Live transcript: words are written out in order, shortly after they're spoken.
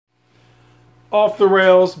off the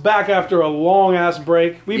rails, back after a long-ass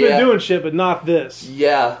break. We've been doing shit, but not this.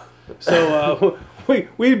 Yeah. So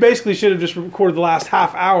we basically should have just recorded the last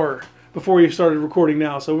half hour before you started recording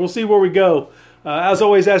now. So we'll see where we go. As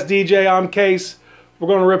always, that's DJ. I'm Case. We're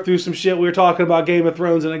going to rip through some shit. We were talking about Game of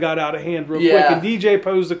Thrones, and it got out of hand real quick. And DJ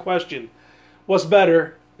posed the question, what's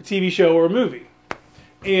better, a TV show or a movie?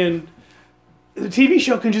 And the TV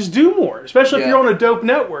show can just do more, especially if you're on a dope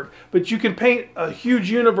network. But you can paint a huge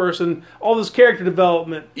universe and all this character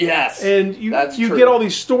development. Yes, and you get all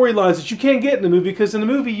these storylines that you can't get in the movie, because in the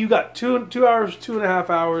movie you got 2 hours, 2.5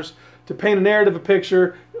 hours to paint a narrative, a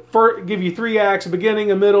picture, give you 3 acts, a beginning,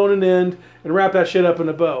 a middle, and an end, and wrap that shit up in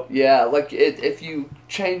a bow. Yeah, like if you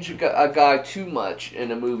change a guy too much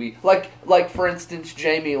in a movie, like for instance,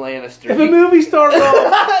 Jamie Lannister. If a movie started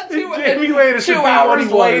off, Jamie Lannister 2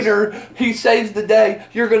 hours later, he saves the day,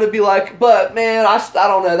 you're going to be like, but man, I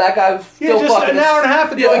don't know, that guy was still just fucking... an hour and a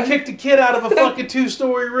half ago, he kicked a kid out of a fucking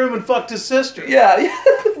 2-story room and fucked his sister. Yeah.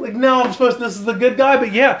 Like, now I'm supposed to, this is the good guy,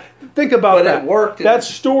 but yeah, think about that. But it worked. That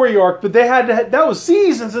story arc, but they had to, that was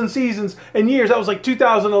seasons and seasons and years. That was like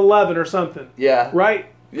 2011 or something. Yeah. Right?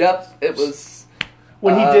 Yep, it was...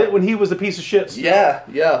 When he was a piece of shit. Yeah.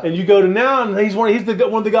 And you go to now, and he's one of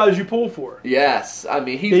the guys you pull for. Yes, I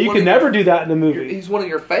mean you can never do that in a movie. He's one of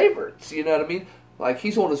your favorites. You know what I mean? Like,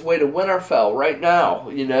 he's on his way to Winterfell right now.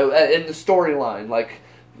 You know, in the storyline. Like,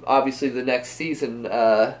 obviously the next season,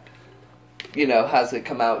 hasn't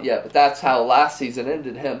come out yet. But that's how last season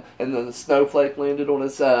ended him. And then the snowflake landed on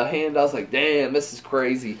his hand. I was like, damn, this is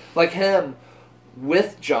crazy. Like him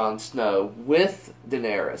with Jon Snow, with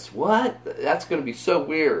Daenerys. What? That's going to be so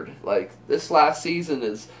weird. Like, this last season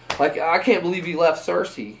is... Like, I can't believe he left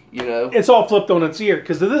Cersei, you know? It's all flipped on its ear.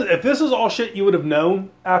 Because if this is all shit you would have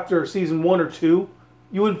known after season 1 or 2,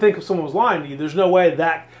 you wouldn't think if someone was lying to you. There's no way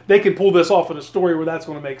that they could pull this off in a story where that's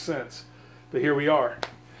going to make sense. But here we are.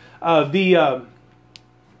 The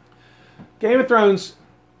Game of Thrones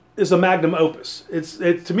is a magnum opus.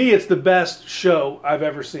 To me, it's the best show I've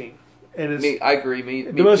ever seen. And I agree. Me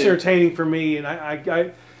the most too. Entertaining for me, and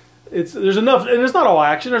there's enough, and it's not all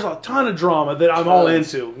action. There's a ton of drama that I'm all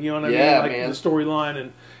into. You know what I mean? Like man. The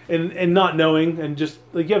storyline and not knowing, and just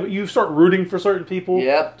like you start rooting for certain people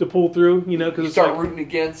to pull through. You know, because you start rooting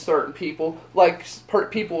against certain people. Like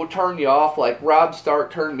people will turn you off. Like Robb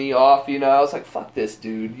Stark turned me off. You know, I was like, "Fuck this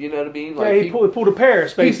dude." You know what I mean? Like he pulled a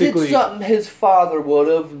Paris basically. He did something his father would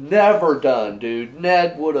have never done, dude.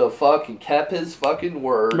 Ned would have fucking kept his fucking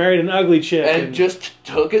word. Married an ugly chick and just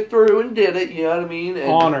took it through and did it. You know what I mean?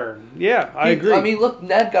 And honor. Yeah, I agree. I mean, look,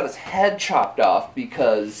 Ned got his head chopped off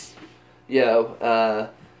because, man,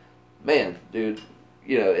 dude,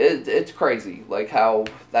 it's crazy, like, how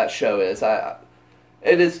that show is.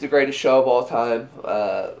 It is the greatest show of all time.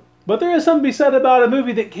 But there is something to be said about a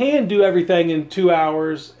movie that can do everything in 2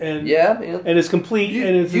 hours and and is complete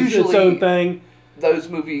and it's its own thing. Those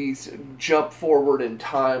movies jump forward in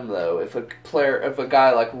time, though. If a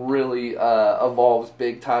guy like really evolves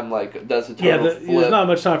big time, like does a total flip. There's not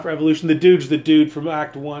much time for evolution. The dude's the dude from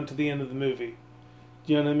Act 1 to the end of the movie.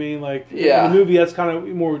 Do you know what I mean? Like, in the movie, that's kind of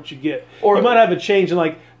more what you get. Or you might have a change in,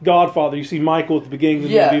 like, Godfather. You see Michael at the beginning of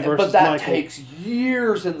the movie versus but that Michael. Takes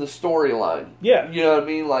years in the storyline. Yeah. You know what I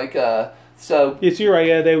mean? Like, so... Yes, you're right.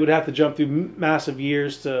 Yeah, they would have to jump through massive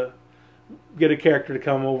years to get a character to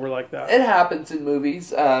come over like that. It happens in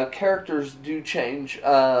movies. Characters do change.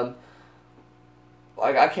 Like,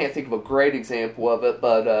 I can't think of a great example of it,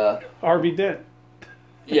 but... Harvey Dent.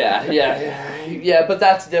 Yeah, but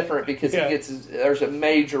that's different because there's a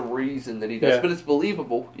major reason that he does, but it's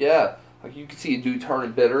believable. Yeah, like you can see a dude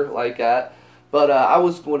turning bitter like that. But I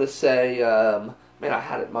was going to say, man, I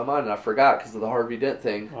had it in my mind and I forgot because of the Harvey Dent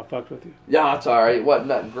thing. I fucked with you. Yeah, it's all right. It wasn't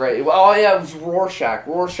nothing great. Well, it was Rorschach.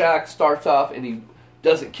 Rorschach starts off and he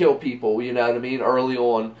doesn't kill people. You know what I mean? Early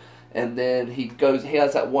on. And then he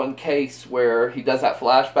has that one case where he does that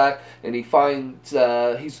flashback and he finds,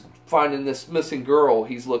 he's finding this missing girl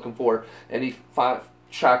he's looking for, and he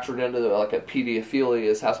tracks her into like a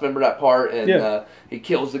pedophilia's house. Remember that part? And he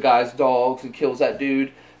kills the guy's dogs and kills that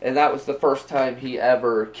dude, and that was the first time he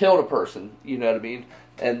ever killed a person. You know what I mean?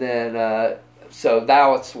 And then so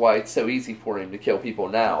that's why it's so easy for him to kill people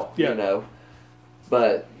now. You know,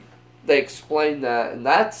 but they explain that, and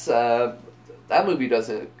that's that movie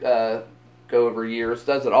doesn't go over years,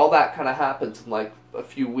 does it? All that kind of happens in like a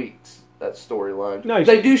few weeks. That storyline. No,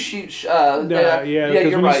 they do shoot. Because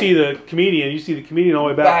when you see the comedian all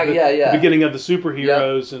the way back to the beginning of the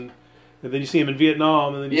superheroes, and then you see him in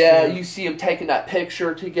Vietnam, and then you see him taking that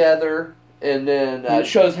picture together, and then it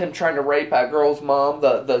shows him trying to rape that girl's mom,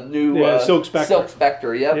 the new Silk Spectre. Silk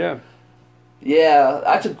Spectre. Yep. Yeah,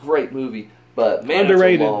 that's a great movie. But man,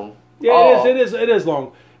 underrated. It's a long. Yeah, Oh. it is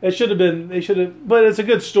long. It should have been. They should have. But it's a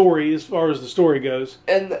good story as far as the story goes.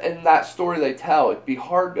 And that story they tell, it'd be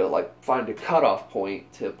hard to like find a cutoff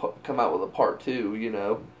point to come out with a part 2. You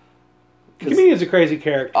know. The comedian's a crazy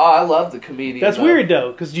character. Oh, I love the comedian. That's weird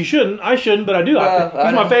though, because you shouldn't. I shouldn't, but I do.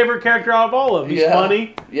 He's my favorite character out of all of them. He's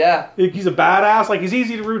funny. Yeah. He's a badass. Like, he's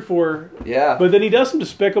easy to root for. Yeah. But then he does some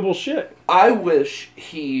despicable shit. I wish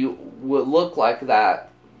he would look like that,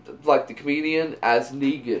 like the comedian as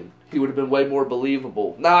Negan. He would have been way more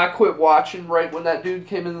believable. Now, I quit watching right when that dude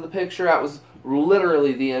came into the picture. That was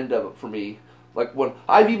literally the end of it for me. Like, when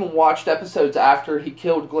I've even watched episodes after he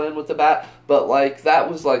killed Glenn with the bat, but like that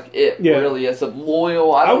was like it really as a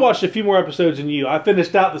loyal. I watched a few more episodes than you. I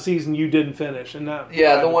finished out the season you didn't finish, and that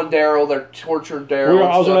the one Daryl, they're torturing Daryl.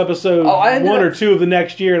 I was on episode 1 or 2 of the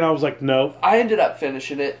next year, and I was like, no. I ended up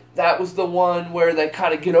finishing it. That was the one where they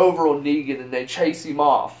kind of get over on Negan and they chase him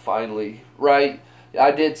off finally, right?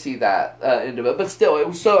 I did see that end of it, but still, it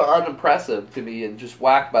was so unimpressive to me and just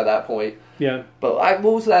whacked by that point. Yeah. But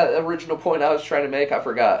what was that original point I was trying to make? I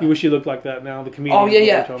forgot. You wish you looked like that now, the comedian. Oh,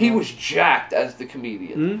 yeah. He was jacked as the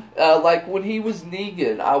comedian. Mm-hmm. Like, when he was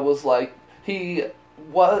Negan, I was like, I'm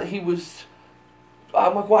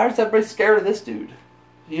like, why is everybody scared of this dude?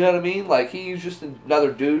 You know what I mean? Like, he's just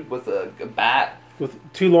another dude with a bat.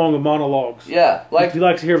 With too long of monologues. Yeah. Like, he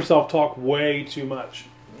likes to hear himself talk way too much.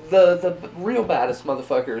 The real baddest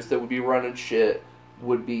motherfuckers that would be running shit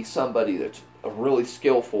would be somebody that's a really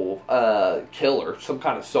skillful killer, some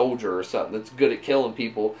kind of soldier or something that's good at killing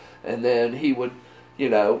people, and then he would,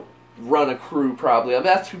 run a crew probably. I mean,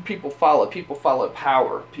 that's who people follow. People follow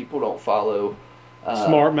power. People don't follow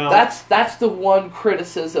smart mouth. That's the one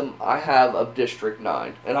criticism I have of District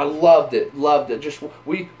 9, and I loved it. Just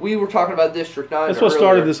we were talking about District 9. That's what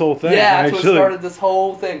started this whole thing. Yeah, that's what started this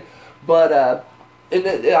whole thing. But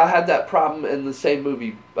I had that problem in the same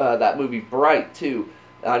movie, that movie Bright too.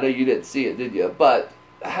 I know you didn't see it, did you? But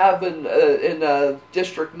having in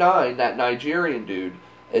District 9, that Nigerian dude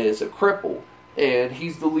is a cripple, and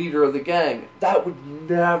he's the leader of the gang. That would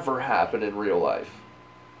never happen in real life.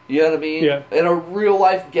 You know what I mean? Yeah. In a real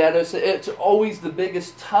life ghetto, it's always the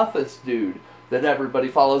biggest, toughest dude that everybody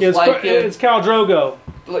follows. Yeah, it's Khal Drogo.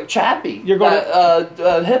 Like Chappie. You're going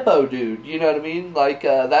Hippo dude. You know what I mean? Like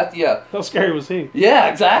that. Yeah. How scary was he? Yeah,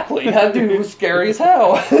 exactly. That dude was scary as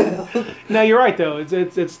hell. No, you're right though.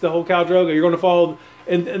 It's the whole Khal Drogo. You're going to follow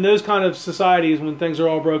in those kind of societies when things are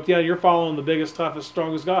all broke down. You're following the biggest, toughest,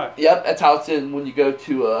 strongest guy. Yep, that's how it's in when you go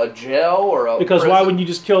to a jail or a because prison. Why wouldn't you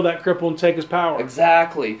just kill that cripple and take his power?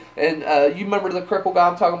 Exactly. And you remember the cripple guy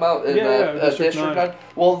I'm talking about in District 9?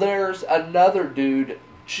 Well, there's another dude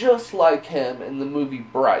just like him in the movie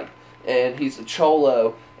Bright, and he's a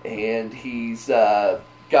cholo, and he's got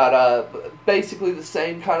basically the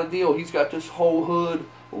same kind of deal. He's got this whole hood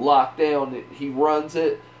locked down. He runs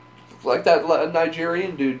it like that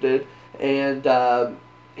Nigerian dude did, and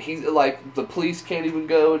he's like the police can't even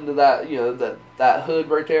go into that that hood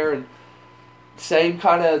right there, and same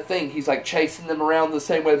kind of thing. He's like chasing them around the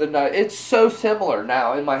same way. It's so similar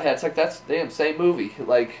now in my head. It's like that's the damn same movie.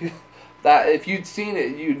 Like that. If you'd seen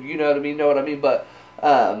it, you know what I mean. Know what I mean? But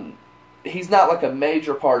he's not like a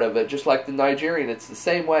major part of it. Just like the Nigerian, it's the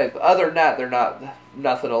same way. But other than that, they're not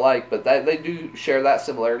nothing alike. But they do share that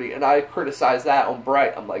similarity. And I criticize that on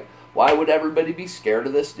Bright. I'm like, why would everybody be scared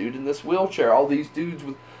of this dude in this wheelchair? All these dudes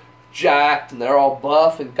with jacked and they're all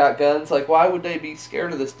buff and got guns. Like, why would they be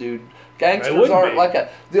scared of this dude? Gangsters aren't like a...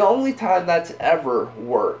 The only time that's ever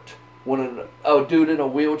worked when a dude in a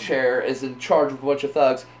wheelchair is in charge of a bunch of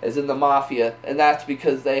thugs is in the mafia, and that's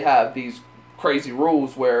because they have these crazy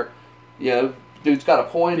rules where, dude's got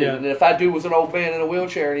appointed, and if that dude was an old man in a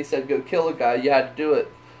wheelchair and he said go kill a guy, you had to do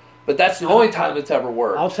it. But that's the only time it's ever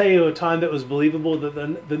worked. I'll tell you a time that was believable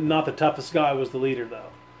that not the toughest guy was the leader, though.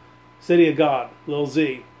 City of God, Lil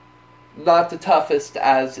Z. Not the toughest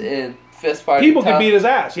as in fist fighting. People can beat his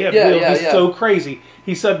ass. He's so crazy.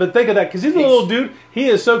 He said, but think of that, because he's a little dude. He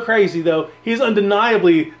is so crazy, though. He's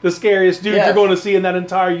undeniably the scariest dude you're going to see in that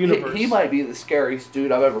entire universe. He might be the scariest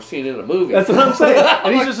dude I've ever seen in a movie. That's what I'm saying.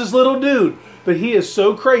 And he's just this little dude. But he is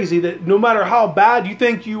so crazy that no matter how bad you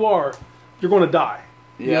think you are, you're going to die.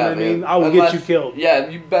 You know what I mean? I will get you killed. Yeah,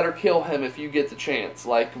 you better kill him if you get the chance.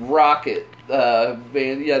 Like Rocket, the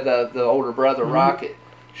older brother, Rocket.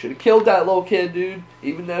 Should have killed that little kid, dude.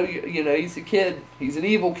 Even though he's a kid, he's an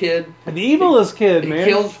evil kid. An evilest kid, man. He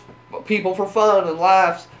kills people for fun and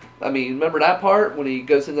laughs. I mean, remember that part when he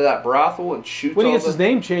goes into that brothel and shoots? When he gets his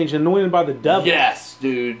name changed, anointed by the devil. Yes,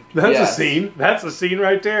 dude. That's a scene. That's a scene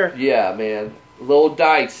right there. Yeah, man. Lil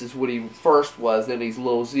Dice is what he first was, then he's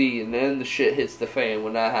Lil Z, and then the shit hits the fan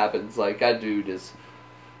when that happens. Like, that dude is...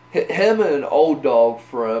 Him and Old Dog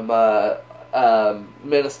from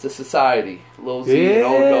Menace to Society. Lil Z and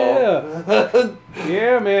Old Dog.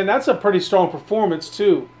 Yeah, man, that's a pretty strong performance,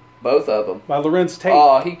 too. Both of them. By Lorenz Tate.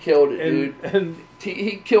 Oh, he killed it, dude. And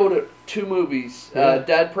He killed it. 2 movies.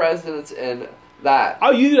 Dead Presidents and that.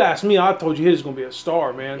 Oh, you asked me. I told you he was going to be a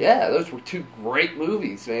star, man. Yeah, those were 2 great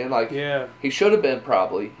movies, man. Like, yeah. He should have been,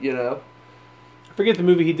 probably, you know. I forget the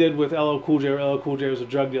movie he did with LL Cool J, where LL Cool J was a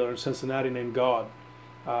drug dealer in Cincinnati named God.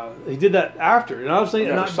 He did that after. And I was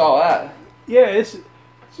thinking... I never saw that. Yeah, it's...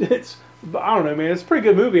 I don't know, man. It's a pretty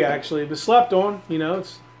good movie, actually. But slept on, you know.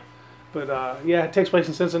 But, yeah, it takes place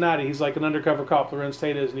in Cincinnati. He's like an undercover cop, Lorenz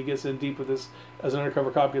Tate is, and he gets in deep with this... As an undercover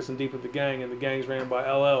cop, gets in deep with the gang, and the gang's ran by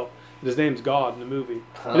LL. And his name's God in the movie.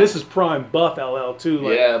 Huh. And this is prime buff LL, too.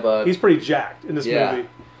 Like, yeah, but... He's pretty jacked in this movie.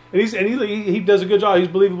 And he does a good job. He's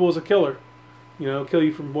believable as a killer. You know, kill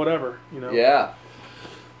you from whatever, you know. Yeah.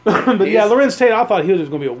 But yeah, Lorenz Tate, I thought he was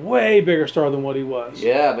going to be a way bigger star than what he was.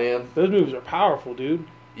 Yeah, man. Those movies are powerful, dude.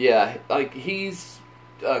 Yeah, like, he's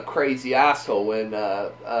a crazy asshole in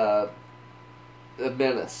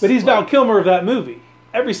Menace. But he's Val Kilmer of that movie.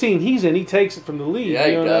 Every scene he's in, he takes it from the lead. Yeah,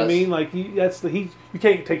 you know he what does. I mean? Like, you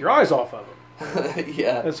can't take your eyes off of him.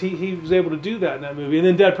 Yeah. He was able to do that in that movie. And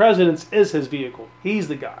then Dead Presidents is his vehicle. He's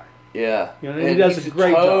the guy. Yeah. You know, and he does he's a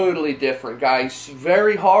great totally job. different guy. He's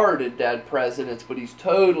very hard in Dead Presidents, but he's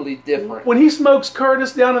totally different. When he smokes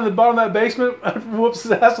Curtis down in the bottom of that basement, whoops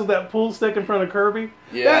his ass with that pool stick in front of Kirby.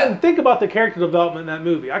 Yeah. And think about the character development in that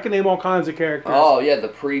movie. I can name all kinds of characters. Oh, yeah, the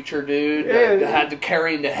preacher dude that had to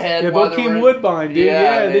carry in the head. Yeah, Bokeem Woodbine, dude.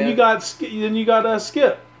 Yeah, man. then you got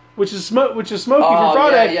Skip, which is Smokey from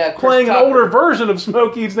Friday, yeah, playing an Tucker. older version of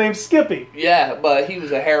Smokey. His name's Skippy. Yeah, but he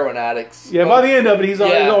was a heroin addict. Yeah, by the end of it, he's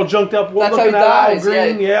all junked up, That's looking how at he all dies.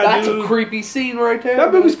 green. Yeah, that's dude. a creepy scene right there.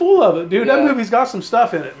 That movie's full of it, dude. Yeah. That movie's got some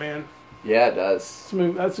stuff in it, man. Yeah, it does.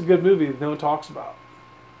 That's a good movie that no one talks about.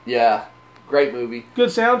 Yeah, great movie. Good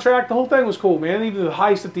soundtrack. The whole thing was cool, man. Even the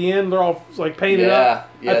heist at the end, they're all like painted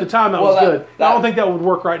up. Yeah. At the time, that was good. I don't think that would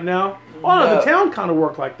work right now. Oh, no, the town kind of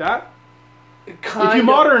worked like that. If you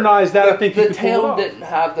modernize that, I think you could pull it off. The town didn't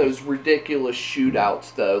have those ridiculous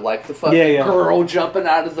shootouts, though. Like the fucking girl jumping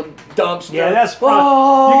out of the dumpster. Yeah, that's fun.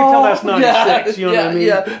 You can tell that's 96, you know what I mean?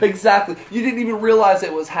 Yeah, exactly. You didn't even realize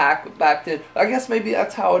it was hack back then. I guess maybe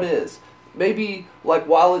that's how it is. Maybe, like,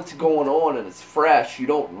 while it's going on and it's fresh, you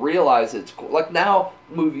don't realize it's cool. Like, now,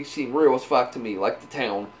 movies seem real as fuck to me, like The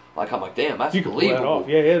Town. Like, I'm like, damn, that's you can believable. pull that off.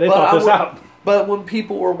 Yeah, they thought this out. But when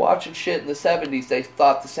people were watching shit in the 70s, they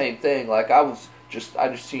thought the same thing. Like, I just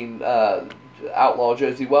seen Outlaw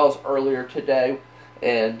Josie Wells earlier today,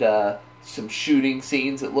 and some shooting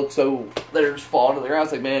scenes that look so... They're just falling to the ground. I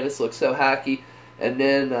was like, man, this looks so hacky. And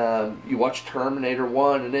then you watch Terminator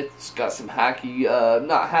 1, and it's got some hacky...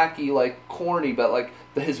 not hacky, like, corny, but, like,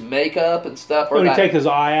 his makeup and stuff. When he takes his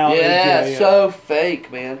eye out. Yeah, so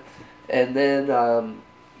fake, man. And then...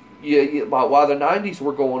 while the 90s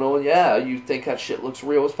were going on, you think that shit looks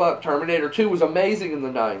real as fuck. Terminator 2 was amazing in the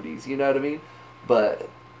 90s, you know what I mean? But,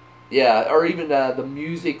 yeah, or even the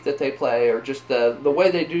music that they play, or just the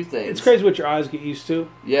way they do things. It's crazy what your eyes get used to.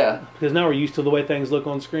 Yeah. Because now we're used to the way things look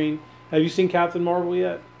on screen. Have you seen Captain Marvel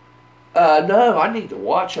yet? No, I need to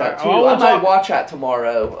watch that, too. I might watch that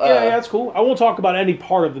tomorrow. Yeah, that's cool. I won't talk about any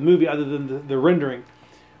part of the movie other than the rendering.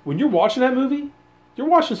 When you're watching that movie, you're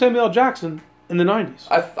watching Samuel L. Jackson in the 90s.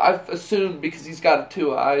 I've assumed because he's got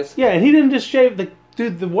 2 eyes. Yeah, and he didn't just shave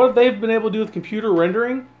what they've been able to do with computer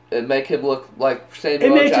rendering. And make him look like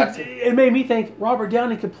Samuel L. Jackson. It made me think Robert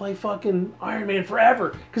Downey could play fucking Iron Man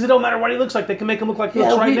forever. Because it don't matter what he looks like. They can make him look like he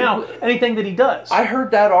looks right now. Anything that he does. I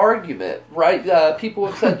heard that argument, right? People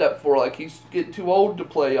have said that before. Like, he's getting too old to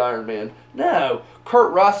play Iron Man. No.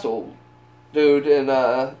 Kurt Russell, dude, in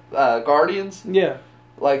Guardians. Yeah.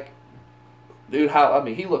 Like... Dude,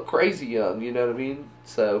 he looked crazy young, you know what I mean?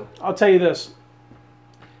 So I'll tell you this.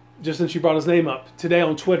 Just since you brought his name up, today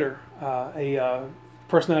on Twitter, a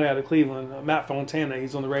personality out of Cleveland, Matt Fontana,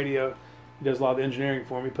 he's on the radio. He does a lot of the engineering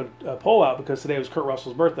for me. He put a poll out because today was Kurt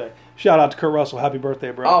Russell's birthday. Shout out to Kurt Russell. Happy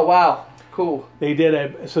birthday, bro. Oh, wow. Cool. They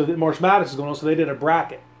did so March Madness is going on, so they did a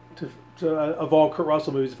bracket of all Kurt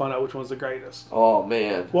Russell movies to find out which one's the greatest. Oh,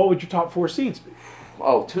 man. What would your top 4 seeds be?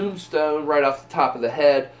 Oh, Tombstone, right off the top of the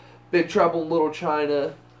head. Big Trouble in Little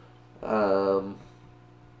China.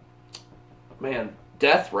 Man,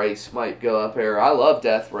 Death Race might go up there. I love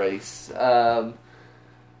Death Race. Let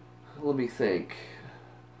me think.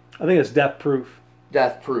 I think it's Death Proof.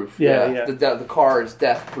 Death Proof. Yeah. The car is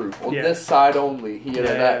death proof. On this side only. You know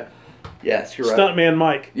that. Yes, you're right. Stuntman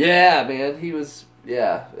Mike. Yeah, man, he was.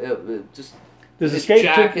 Yeah, it just. Does his Escape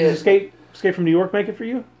jacket. Escape from New York make it for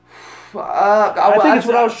you? That's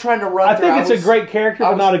what I was trying to run. I think it's a great character,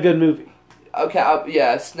 but not a good movie. Okay,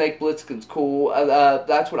 yeah, Snake Plissken's cool.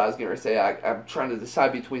 That's what I was going to say. I'm trying to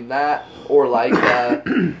decide between that or like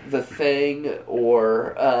The Thing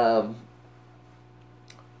or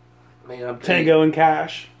Tango and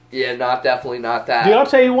Cash. Yeah, definitely not that. Dude, I'll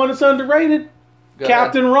tell you one that's underrated.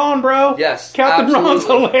 Captain Ron, bro. Yes, Captain Ron's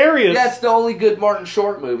hilarious. That's the only good Martin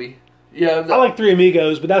Short movie. Yeah, I like Three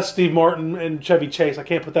Amigos, but that's Steve Martin and Chevy Chase. I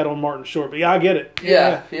can't put that on Martin Short, but yeah, I get it.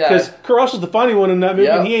 Yeah. Because Kurt Russell's the funny one in that movie,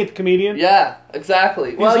 and he ain't the comedian. Yeah,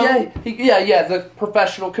 exactly. The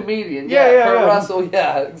professional comedian. Kurt Russell.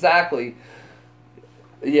 Yeah, exactly.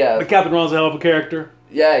 Yeah, but Captain Ron's a hell of a character.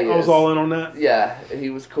 Yeah, he I was all in on that. Yeah, he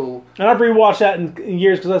was cool. And I've rewatched that in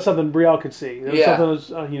years because that's something Brielle could see. It was something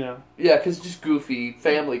that was, Yeah, because it's just goofy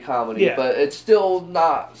family comedy, Yeah. but it's still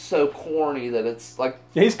not so corny that it's like...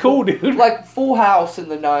 He's cool, dude. Like Full House in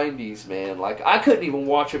the 90s, man. Like, I couldn't even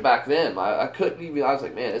watch it back then. I couldn't even... I was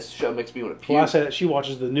like, man, this show makes me want to puke. Well, I said that she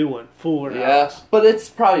watches the new one, Fuller House. Yeah, but it's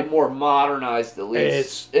probably more modernized at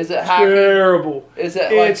least. Is it terrible. Is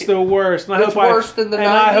it It's the worst. And it's worse than the 90s? And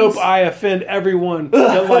I hope I offend everyone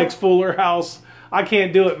that likes Fuller House. I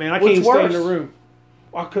can't do it, man. I can't even stay in the room.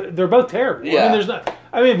 They're both terrible. Yeah.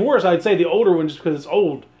 I mean, worse, I'd say the older one just because it's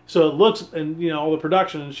old. So it looks, and all the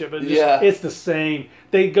production and shit, but it's the same.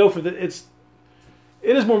 They go for it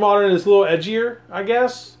is more modern, it's a little edgier, I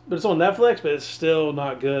guess, but it's on Netflix, but it's still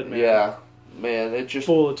not good, man. Yeah, man, it's just...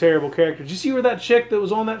 full of terrible characters. Did you see where that chick that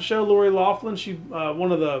was on that show, Lori Loughlin, she,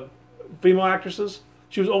 one of the female actresses,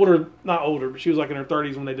 she was not older, but she was like in her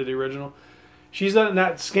 30s when they did the original. She's in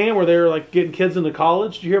that scam where they were like getting kids into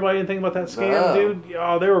college. Did you hear about anything about that scam, dude?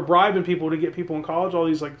 They were bribing people to get people in college. All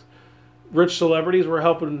these like rich celebrities were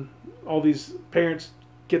helping all these parents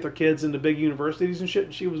get their kids into big universities and shit.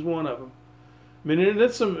 And she was one of them. I mean,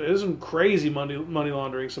 it's some crazy money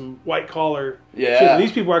laundering, some white collar shit that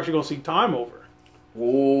these people are actually going to see time over.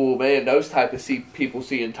 Oh man, those type of people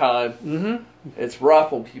seeing time. Mm-hmm. It's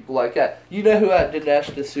rough on people like that. You know who that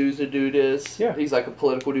Dinesh D'Souza dude is? Yeah, he's like a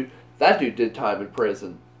political dude. That dude did time in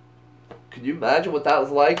prison. Could you imagine what that was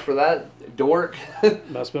like for that dork?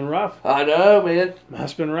 Must have been rough. I know, man.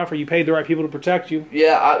 Must have been rough. Or you paid the right people to protect you.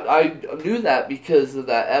 Yeah, I knew that because of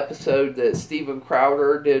that episode that Steven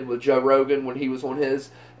Crowder did with Joe Rogan when he was on his.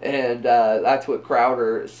 And that's what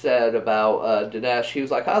Crowder said about Dinesh. He was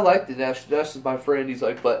like, I like Dinesh. Dinesh is my friend. He's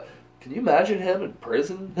like, but... can you imagine him in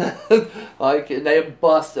prison? And they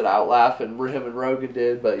busted out laughing. Him and Rogan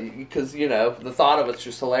did, but because the thought of it's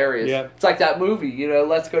just hilarious. Yeah. It's like that movie,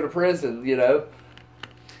 Let's Go to Prison.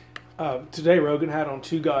 Today Rogan had on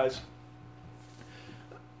two guys.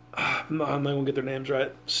 I'm not gonna get their names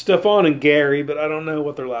right. Stefan and Gary, but I don't know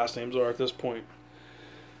what their last names are at this point.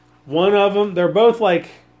 One of them, they're both like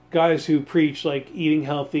guys who preach like eating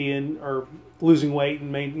healthy or losing weight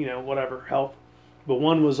and whatever health. But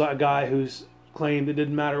one was a guy who's claimed it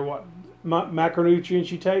didn't matter what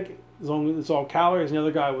macronutrients you take, as long as it's all calories. And the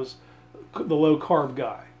other guy was the low carb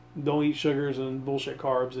guy. Don't eat sugars and bullshit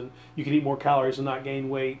carbs, and you can eat more calories and not gain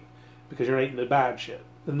weight because you're not eating the bad shit.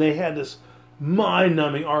 And they had this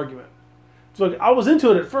mind-numbing argument. So I was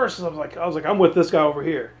into it at first, and I was like, I'm with this guy over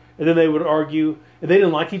here. And then they would argue, and they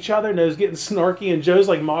didn't like each other, and it was getting snarky, and Joe's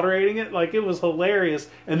like moderating it. Like, it was hilarious.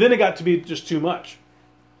 And then it got to be just too much.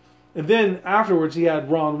 And then afterwards, he had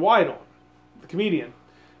Ron White on, the comedian.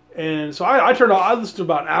 And so I turned off. I listened to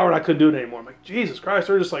about an hour, and I couldn't do it anymore. I'm like, Jesus Christ,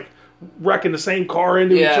 they're just like wrecking the same car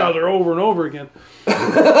into each other over and over again.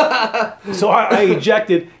 So I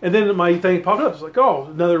ejected, and then my thing popped up. It's like, oh,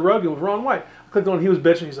 another Rogan with Ron White. I clicked on, he was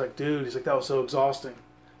bitching. He's like, dude, that was so exhausting.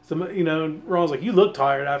 So, Ron's like, you look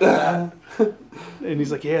tired after that. And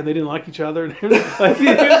he's like, yeah, and they didn't like each other.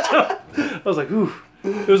 I was like, ooh.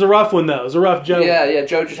 It was a rough one, though. It was a rough joke. Yeah,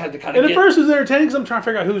 Joe just had to kind of And at first it was entertaining because I'm trying to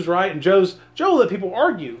figure out who's right. And Joe let people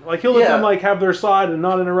argue. Like, he'll let them, have their side and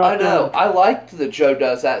not interrupt them. I know. them. I liked that Joe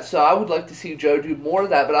does that. So I would like to see Joe do more of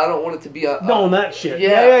that, but I don't want it to be on that shit.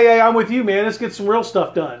 Yeah. I'm with you, man. Let's get some real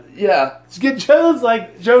stuff done. Yeah. Let's get Joe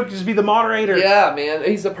to just be the moderator. Yeah, man.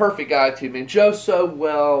 He's the perfect guy, too, man. Joe's so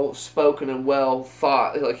well spoken and well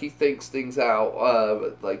thought. Like, he thinks things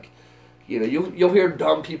out. You'll hear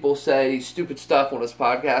dumb people say stupid stuff on his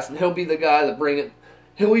podcast, and he'll be the guy that bring it.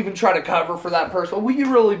 He'll even try to cover for that person. What do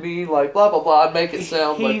you really mean? Like, blah, blah, blah, and make it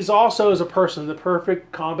sound He's also, as a person, the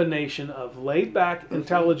perfect combination of laid back,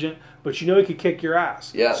 intelligent, but he could kick your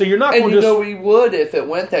ass. Yeah. So you're not going to he would if it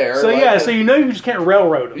went there. So, so you just can't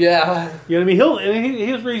railroad him. Yeah. You know what I mean?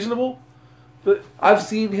 He was reasonable. But I've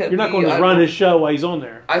seen him. You're not going to run his show while he's on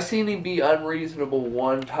there. I've seen him be unreasonable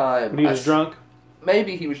one time. When he was drunk?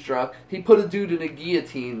 Maybe he was drunk. He put a dude in a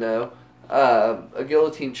guillotine, though. A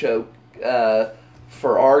guillotine choke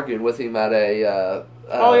for arguing with him at a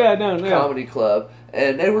comedy club.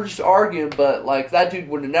 And they were just arguing, but like that dude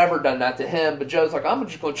would have never done that to him. But Joe's like, I'm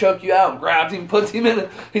just going to choke you out, and grabs him, puts him in it.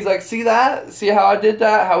 He's like, see that? See how I did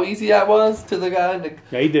that? How easy that was to the guy?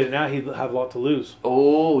 Yeah, he did it. Now he'd have a lot to lose.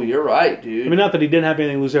 Oh, you're right, dude. I mean, not that he didn't have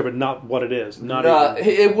anything to lose there, but not what it is.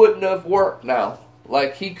 It wouldn't have worked now.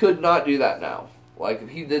 Like, he could not do that now. Like, if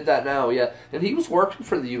he did that now, yeah. And he was working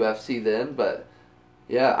for the UFC then, but...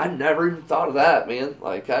 Yeah, I never even thought of that, man.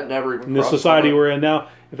 Like, I never even. In the society we're in now,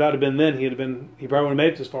 if that had been then, he probably would have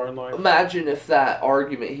made it this far in life. Imagine if that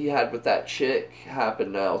argument he had with that chick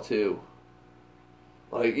happened now too.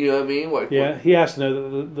 Like, you know what I mean? Like, yeah, he has to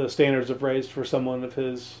know that the standards have raised for someone of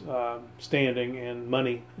his standing and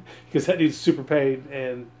money, because that dude's super paid,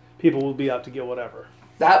 and people will be out to get whatever.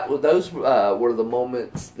 Those were the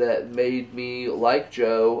moments that made me like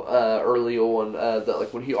Joe early on. That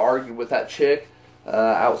like when he argued with that chick.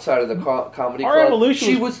 Outside of the comedy Our club,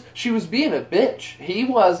 evolution she was being a bitch. He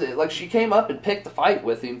wasn't like she came up and picked the fight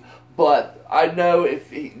with him. But I know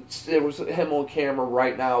if it was him on camera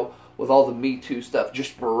right now with all the Me Too stuff,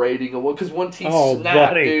 just berating him because once he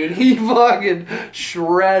snapped, buddy. dude, he fucking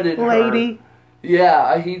shredded lady. her.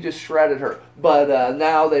 Yeah, he just shredded her. But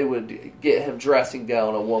now they would get him dressing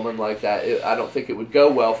down a woman like that. I don't think it would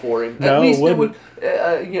go well for him. No, at least it would.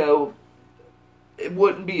 It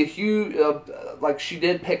wouldn't be a huge, like she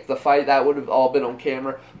did pick the fight, that would have all been on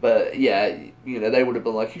camera, but yeah, they would have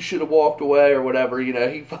been like, he should have walked away or whatever,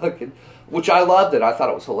 he fucking, which I loved it, I thought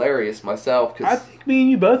it was hilarious myself. Cause I think me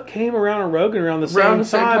and you both came around Rogan around the same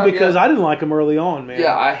time because I didn't like him early on, man.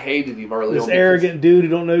 Yeah, I hated him early on. This arrogant dude who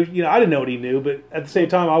don't know, I didn't know what he knew, but at the same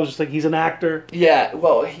time, I was just like, he's an actor. Yeah,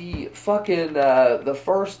 well, he fucking, the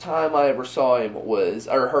first time I ever saw him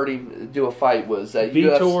or heard him do a fight was at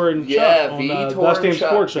Vitor and Chuck on the Last Damn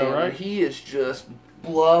Sports Show, right? He is just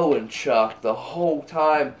blowing Chuck the whole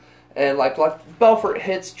time. And like Belfort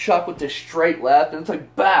hits Chuck with this straight left, and it's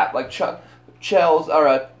like bap, like Chuck's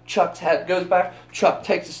head goes back. Chuck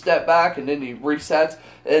takes a step back, and then he resets.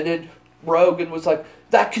 And then Rogan was like,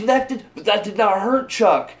 "That connected, but that did not hurt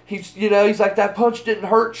Chuck." He's like, "That punch didn't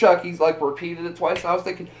hurt Chuck." He's like repeated it twice, and I was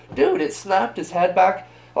thinking, dude, it snapped his head back.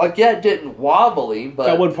 Like, yeah, it didn't wobble him, but...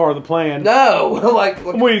 That wasn't part of the plan. No, like...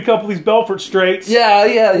 I'm waiting a couple of these Belfort straights. Yeah.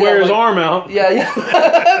 Wear his arm out. Yeah.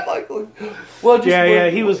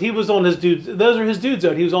 He was on his dudes. Those are his dudes,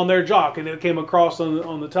 though. He was on their jock, and it came across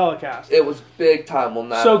on the telecast. It was big time on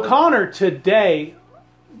that. So Connor, today,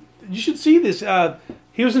 you should see this.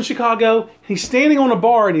 He was in Chicago. He's standing on a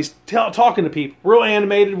bar, and he's talking to people. Real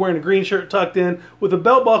animated, wearing a green shirt tucked in, with a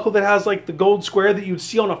belt buckle that has like the gold square that you'd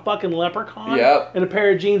see on a fucking leprechaun. Yep. And a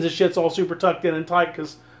pair of jeans and shit's all super tucked in and tight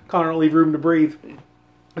because Connor don't leave room to breathe.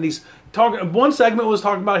 And he's talking. One segment was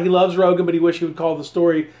talking about he loves Rogan, but he wished he would call the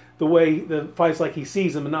story the way the fight's like he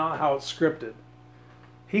sees them and not how it's scripted.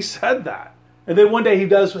 He said that. And then one day he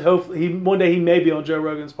does. One day he may be on Joe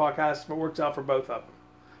Rogan's podcast if it works out for both of them.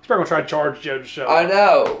 He's probably gonna try to charge Joe to show. I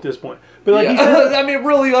know at this point, but like he said,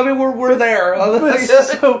 we're there.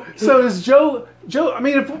 So is Joe? I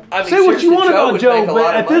mean, say what you want about Joe,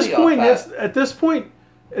 but at this point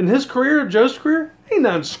in his career, Joe's career, ain't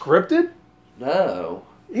nothing scripted. No,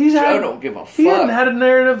 Joe don't give a fuck. He hadn't had a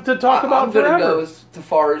narrative to talk about forever. I'm gonna go as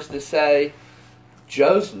far as to say,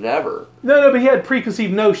 Joe's never. No, but he had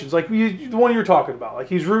preconceived notions, like the one you're talking about. Like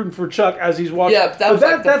he's rooting for Chuck as he's watching. Yeah, but that was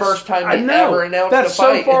the first time he ever announced that's the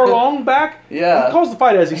fight. That's so far long back. Yeah, he calls the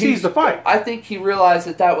fight as he sees the fight. I think he realized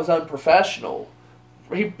that was unprofessional.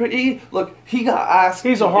 He got asked.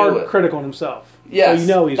 He's a hard critic on himself. Yeah,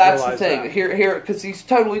 so he's that's realized the thing. that. Here, because he's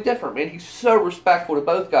totally different, man. He's so respectful to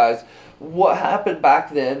both guys. What happened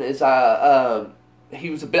back then is he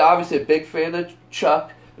was obviously a big fan of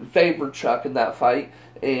Chuck and favored Chuck in that fight.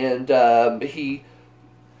 And he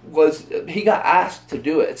got asked to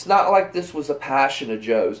do it. It's not like this was a passion of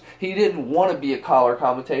Joe's. He didn't want to be a collar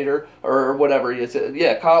commentator or whatever he is.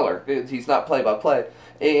 Yeah, collar. He's not play-by-play.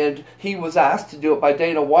 And he was asked to do it by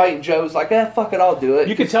Dana White, and Joe's like, fuck it, I'll do it.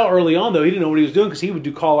 You could tell early on, though, he didn't know what he was doing because he would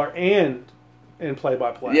do collar and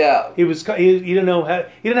play-by-play. Yeah. He didn't know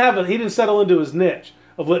he didn't settle into his niche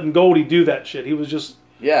of letting Goldie do that shit. He was just...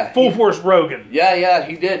 Yeah, full force Rogan. Yeah,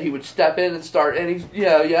 he did. He would step in and start, and he's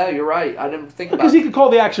you're right. I didn't think about it. Because he could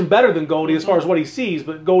call the action better than Goldie as far as what he sees,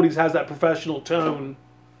 but Goldie's has that professional tone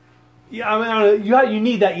Yeah, I mean, you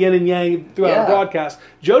need that yin and yang throughout the broadcast.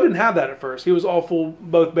 Joe didn't have that at first. He was all full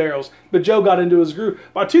both barrels. But Joe got into his groove.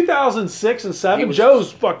 By 2006 and 7,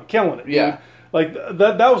 Joe's fucking killing it. Yeah. Dude. Like,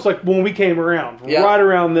 that was like when we came around. Yeah. Right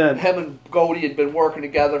around then. Him and Goldie had been working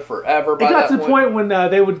together forever. It got to the point when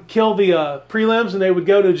they would kill the prelims and they would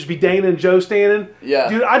go to just be Dana and Joe standing. Yeah.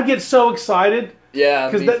 Dude, I'd get so excited.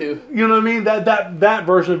 Yeah, me too. You know what I mean? That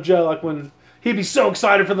version of Joe, like when... He'd be so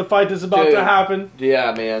excited for the fight that's about to happen.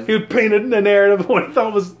 Yeah, man. He would paint a narrative of what he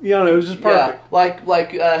thought was, it was just perfect. Yeah,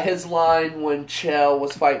 like his line when Chael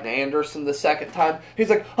was fighting Anderson the second time.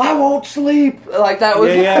 He's like, "I won't sleep." Like that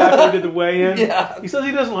was. Yeah, after he did the weigh-in. Yeah. He says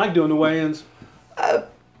he doesn't like doing the weigh-ins.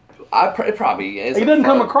 It probably is. He doesn't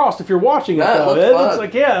come across if you're watching it, though. It looks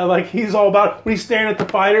like, he's all about, when he's staring at the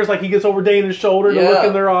fighters, like he gets over Dana's shoulder to look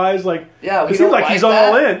in their eyes. Like, it seems like he's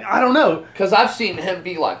all in. I don't know. Because I've seen him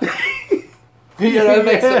be like... it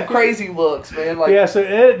makes some crazy looks, man. Like, yeah, so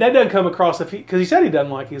that doesn't come across because he said he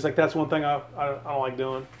doesn't like it. He's like, that's one thing I don't like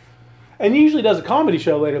doing. And he usually does a comedy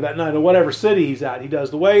show later that night in whatever city he's at. He does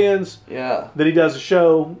the weigh-ins. Yeah. Then he does a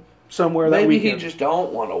show somewhere that weekend. Maybe he just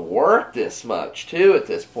don't want to work this much too at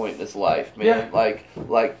this point in his life, man. Yeah.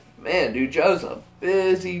 Like, man, dude, Joe's a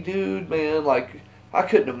busy dude, man. Like, I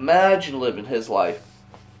couldn't imagine living his life.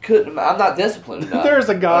 I'm not disciplined enough. There's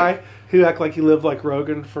a guy who acted like he lived like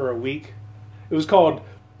Rogan for a week. It was called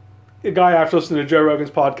a guy after listening to Joe Rogan's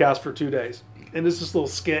podcast for 2 days. And it's this little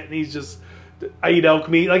skit, and he's just, I eat elk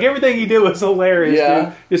meat. Like, everything he did was hilarious,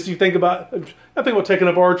 dude. Just you think about, I think about taking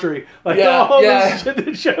up archery. Like, all this shit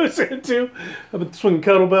that Joe's into. I've been swinging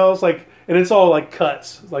kettlebells, like, and it's all like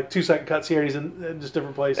cuts, like 2-second cuts here, and he's in just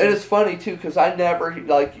different places. And it's funny, too, because I never,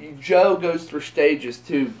 like, Joe goes through stages,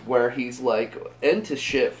 too, where he's, like, into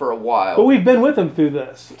shit for a while. But we've been with him through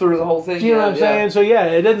this. Through the whole thing, Do you know what I'm saying? So,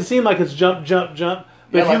 it doesn't seem like it's jump.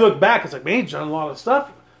 But if you look back, it's like, man, he's done a lot of stuff.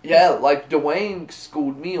 Yeah, like, Dwayne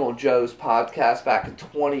schooled me on Joe's podcast back in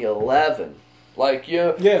 2011. Like,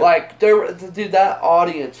 like, dude, that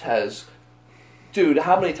audience has... Dude,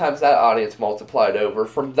 how many times that audience multiplied over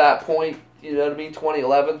from that point, you know what I mean,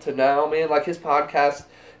 2011 to now, man? Like, his podcast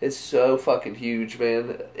is so fucking huge,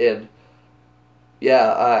 man. And,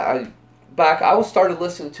 I was started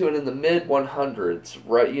listening to it in the mid-100s,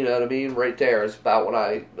 right, you know what I mean? Right there is about when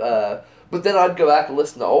I, but then I'd go back and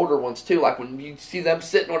listen to older ones, too, like when you see them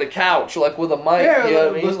sitting on a couch, like with a mic, you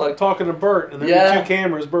know what I mean? Like talking to Bert, and there'd be 2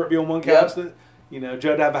 cameras, Bert be on one couch,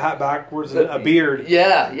 Joe'd have a hat backwards and a beard.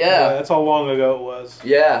 Yeah. That's how long ago it was.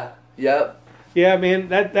 Yeah, yep. Yeah, man,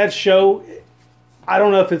 that show, I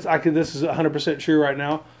don't know if this is 100% true right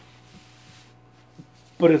now,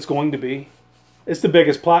 but it's going to be. It's the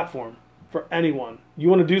biggest platform for anyone. You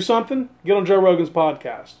want to do something? Get on Joe Rogan's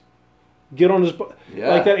podcast. Get on his...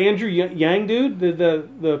 Like that Andrew Yang dude,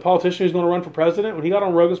 the politician who's going to run for president, when he got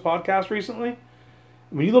on Rogan's podcast recently,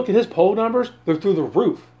 when you look at his poll numbers, they're through the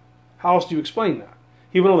roof. How else do you explain that?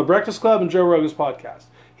 He went on the Breakfast Club and Joe Rogan's podcast.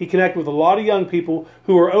 He connected with a lot of young people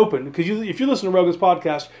who are open. Because if you listen to Rogan's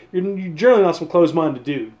podcast, you're generally not some closed-minded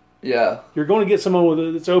dude. Yeah. You're going to get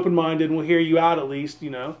someone that's open-minded and will hear you out at least,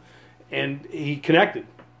 And he connected.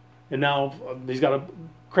 And now he's got a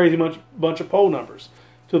crazy bunch of poll numbers.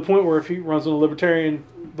 To the point where if he runs on a libertarian,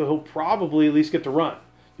 he'll probably at least get to run.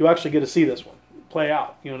 You'll actually get to see this one play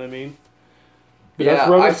out. You know what I mean? But that's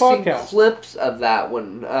Rogan's podcast. I've seen clips of that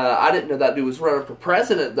one. I didn't know that dude was running for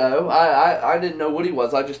president, though. I didn't know what he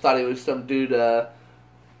was. I just thought he was some dude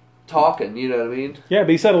talking, you know what I mean? Yeah,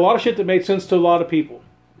 but he said a lot of shit that made sense to a lot of people.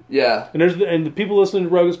 Yeah. And the people listening to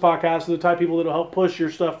Rogan's podcast are the type of people that'll help push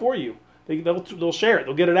your stuff for you. They'll share it.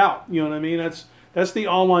 They'll get it out. You know what I mean? That's the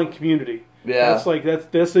online community. Yeah.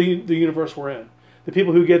 That's the universe we're in. The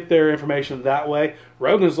people who get their information that way.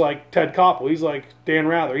 Rogan's like Ted Koppel. He's like Dan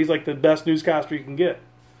Rather. He's like the best newscaster you can get.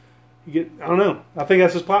 I don't know. I think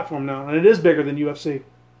that's his platform now, and it is bigger than UFC.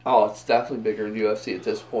 Oh, it's definitely bigger than UFC at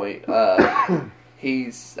this point.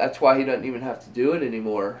 That's why he doesn't even have to do it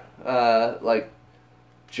anymore.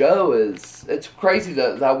 Joe is. It's crazy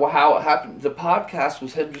that how it happened. The podcast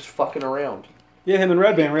was him just fucking around. Yeah, him and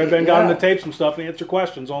Red Band. Red Band got him to tape some stuff and answer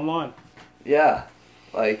questions online. Yeah,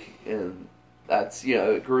 and that's,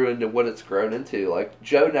 it grew into what it's grown into. Like,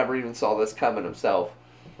 Joe never even saw this coming himself.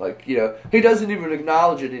 Like, he doesn't even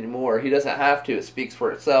acknowledge it anymore. He doesn't have to. It speaks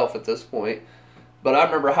for itself at this point. But I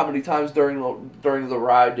remember how many times during the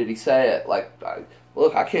ride did he say it. Like,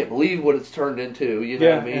 look, I can't believe what it's turned into. You know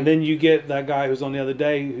what I mean? And then you get that guy who's on the other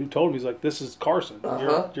day who told me, he's like, this is Carson.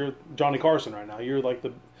 You're Johnny Carson right now. You're like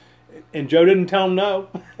And Joe didn't tell him no.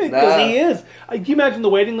 Because he is. Can you imagine the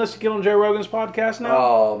waiting list to get on Joe Rogan's podcast now?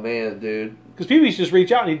 Oh, man, dude. Because people used to just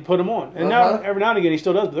reach out and he'd put him on. And now, every now and again, he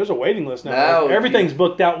still does, but there's a waiting list now. Now everything's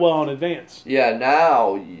booked out well in advance. Yeah,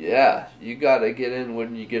 now, you got to get in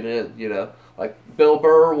when you get in, you know. Like, Bill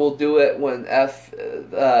Burr will do it when F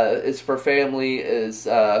is for Family is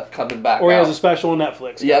coming back Or he out. has a special on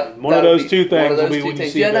Netflix. Yep. One of those two things will be when you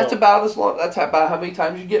see Bill. that's about as long. That's about how many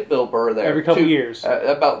times you get Bill Burr there. Every couple years.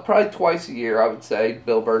 About probably twice a year, I would say,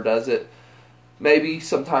 Bill Burr does it. Maybe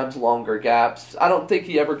sometimes longer gaps. I don't think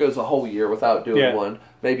he ever goes a whole year without doing one.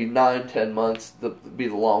 Maybe 9-10 months would be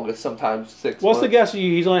the longest. Sometimes 6 months. What's the guess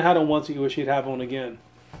he's only had on once that you wish he'd have on again?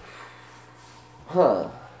 Huh.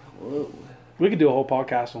 Whoa. We could do a whole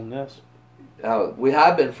podcast on this. We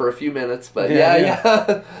have been for a few minutes, but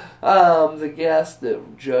yeah. The guest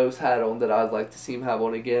that Joe's had on that I'd like to see him have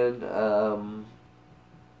on again.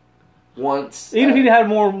 Once. Even if he'd had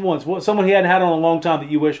more than once. Someone he hadn't had on a long time that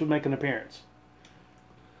you wish would make an appearance.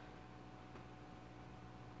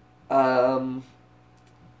 The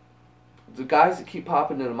guys that keep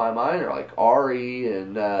popping into my mind are like Ari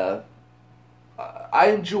and I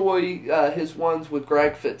enjoy his ones with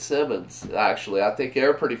Greg Fitzsimmons. Actually, I think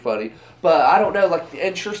they're pretty funny. But I don't know, like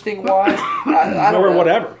interesting wise, I don't know.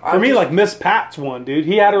 Whatever. For me, like Miss Pat's one, dude.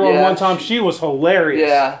 He had her on one time. She was hilarious.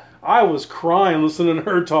 Yeah, I was crying listening to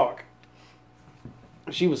her talk.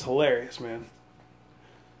 She was hilarious, man.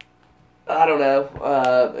 I don't know.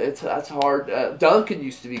 That's hard. Duncan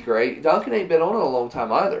used to be great. Duncan ain't been on in a long time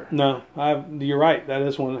either. No, you're right. That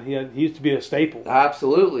is one. He used to be a staple.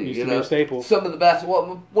 Absolutely, He used to be a staple. Some of the best.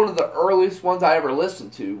 One of the earliest ones I ever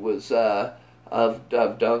listened to was of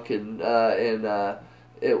Duncan, and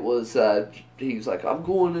it was he was like, "I'm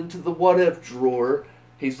going into the what if drawer."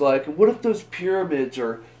 He's like, "What if those pyramids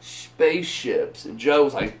are spaceships?" And Joe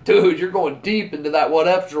was like, "Dude, you're going deep into that what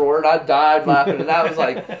if drawer." And I died laughing, and that was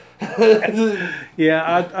like,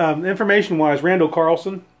 yeah. Information wise, Randall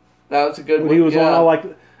Carlson. That was a good one. He was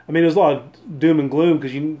on. There's a lot of doom and gloom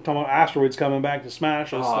because you talking about asteroids coming back to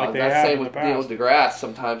smash us like they have in the past. Same with Neil deGrasse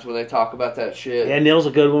sometimes when they talk about that shit. Yeah, Neil's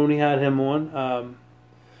a good one when he had him on.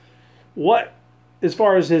 What, as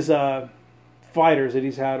far as his fighters that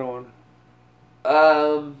he's had on?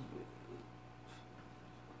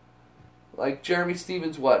 Like Jeremy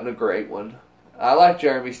Stevens wasn't a great one. I like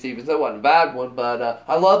Jeremy Stevens. That wasn't a bad one, but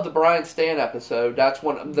I love the Brian Stan episode. That's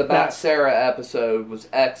one. The Matt Sarah episode was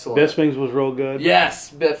excellent. Bisping's was real good. Yes,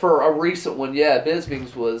 but for a recent one, yeah,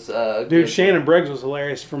 Bisping's was. Dude, Shannon Briggs was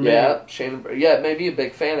hilarious for me. Yeah, Shannon. Yeah, made me a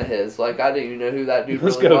big fan of his. Like I didn't even know who that dude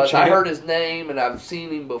was. I heard his name and I've seen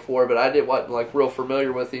him before, but I wasn't like real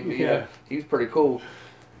familiar with him. You know, he was pretty cool.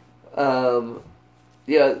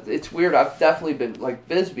 Yeah, it's weird. I've definitely been like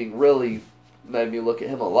Bisping really made me look at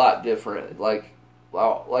him a lot different. Like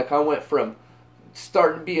I went from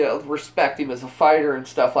starting to respect him as a fighter and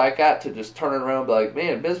stuff like that to just turning around and be like,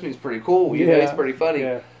 man, Bisping's pretty cool. You know, he's pretty funny.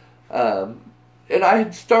 Yeah. And I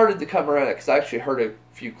had started to come around because I actually heard a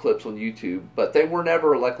few clips on YouTube, but they were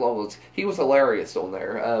never like long ones. He was hilarious on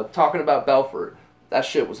there, talking about Belfort. That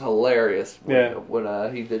shit was hilarious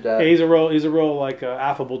when he did that. Yeah, he's a real like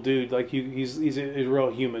affable dude. Like he's a real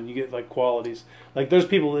human. You get like qualities. Like there's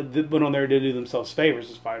people that went on there to do themselves favors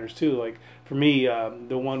as fighters too. Like for me,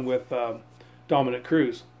 the one with Dominic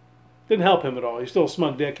Cruz didn't help him at all. He's still a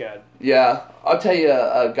smug dickhead. Yeah, I'll tell you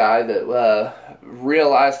a guy that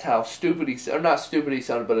realized how stupid he sounded, not stupid he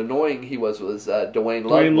sounded, but annoying he was Dwayne Ludwig.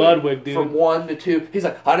 Dwayne Ludwig, dude. From 1 to 2, he's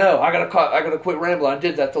like, I know, I gotta quit rambling. I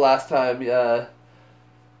did that the last time.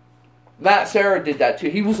 Matt Sarah did that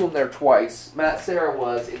too. He was on there twice. Matt Sarah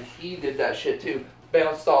was, and he did that shit too.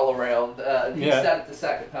 Bounced all around. He said it the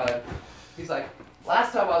second time. He's like,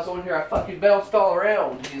 last time I was on here, I fucking bounced all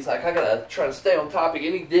around. He's like, I gotta try to stay on topic,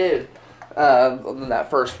 and he did. On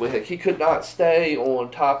that first week, he could not stay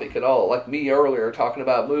on topic at all. Like me earlier, talking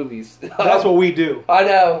about movies. That's what we do. I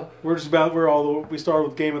know. We started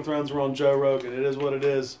with Game of Thrones. We're on Joe Rogan. It is what it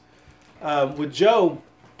is. With Joe,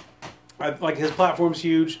 like his platform's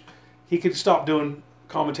huge. He could stop doing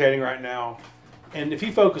commentating right now. And if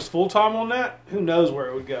he focused full-time on that, who knows where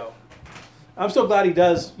it would go. I'm so glad he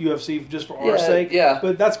does UFC just for our sake. Yeah.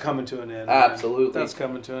 But that's coming to an end. Absolutely. Man. That's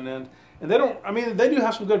coming to an end. And they do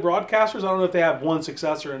have some good broadcasters. I don't know if they have one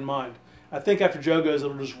successor in mind. I think after Joe goes,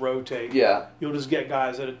 it'll just rotate. Yeah. You'll just get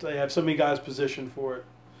guys they have so many guys positioned for it.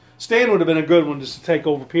 Stan would have been a good one just to take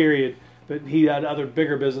over, period. But he had other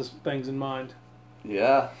bigger business things in mind.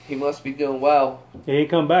 Yeah. He must be doing well. He ain't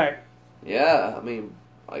come back. Yeah, I mean,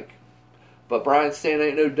 but Brian Stan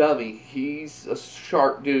ain't no dummy. He's a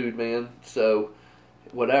sharp dude, man. So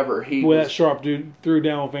whatever. That Sharp dude threw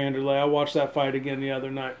down with Vanderlei. I watched that fight again the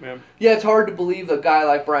other night, man. Yeah, it's hard to believe a guy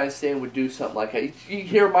like Brian Stann would do something like that. You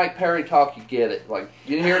hear Mike Perry talk, you get it. Like,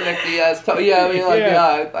 you hear Nick Diaz talk,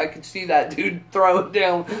 I could see that dude throwing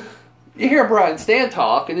down. You hear Brian Stann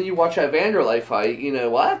talk, and then you watch that Vanderlei fight,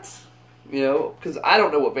 what? Because I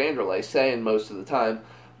don't know what Vanderlei's saying most of the time,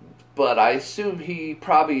 but I assume he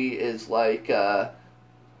probably is like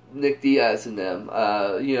Nick Diaz and them,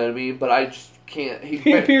 you know what I mean? But I just can't.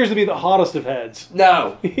 He appears to be the hottest of heads.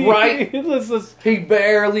 No, right? He He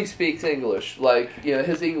barely speaks English. Like,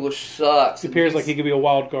 his English sucks. appears like he could be a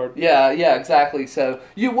wild card. Yeah, exactly. So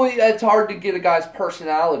it's hard to get a guy's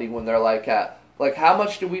personality when they're like that. Like, how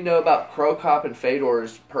much do we know about Crow Cop and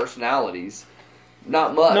Fedor's personalities?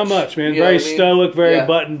 Not much. Not much, man. Very stoic, very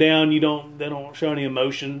buttoned down. They don't show any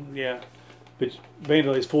emotion. Yeah, but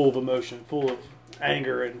Vanderlei's full of emotion, full of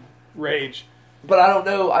anger and rage. But I don't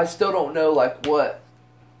know. I still don't know, what,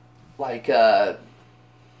 I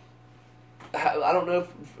don't know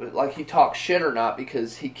if, he talks shit or not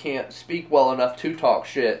because he can't speak well enough to talk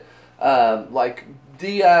shit. Like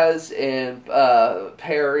Diaz and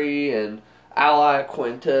Perry and Ally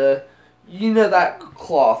Quinta, that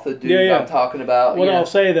cloth of dude I'm talking about. What I'll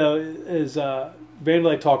say though is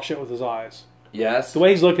Vanderlei talks shit with his eyes. Yes. The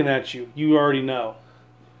way he's looking at you, you already know.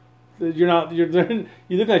 You're looking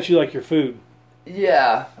at you like your food.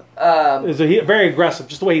 Yeah. Is very aggressive.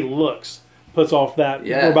 Just the way he looks puts off that.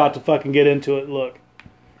 Yeah. We're about to fucking get into it. Look,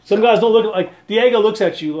 some guys don't look like Diego looks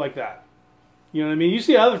at you like that. You know what I mean? You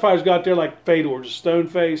see other fighters go out there like Fedor, just stone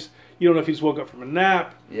face. You don't know if he's woke up from a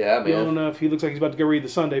nap. Yeah, man. You don't know if he looks like he's about to go read the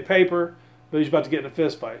Sunday paper, but he's about to get in a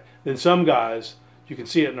fist fight. Then some guys, you can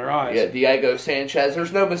see it in their eyes. Yeah, Diego Sanchez.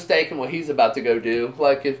 There's no mistaking what he's about to go do.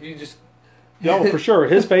 Like, if you just... No, for sure.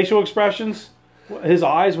 His facial expressions, his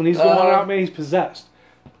eyes, when he's going out, man, he's possessed.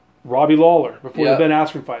 Robbie Lawler, before the Ben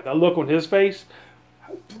Askren fight. That look on his face,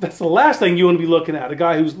 that's the last thing you want to be looking at. A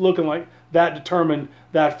guy who's looking like that determined,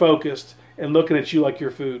 that focused, and looking at you like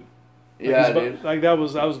your food. Dude. Like, that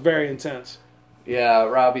was very intense. Yeah,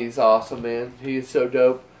 Robbie's awesome, man. He's so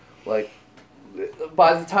dope. Like,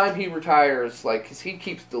 by the time he retires, like, 'cause he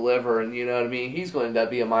keeps delivering, you know what I mean? He's going to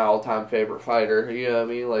be my all-time favorite fighter, you know what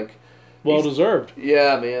I mean? Like, well deserved.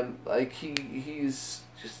 Yeah, man. Like, he's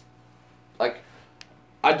just, like,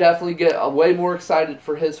 I definitely get way more excited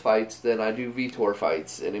for his fights than I do Vitor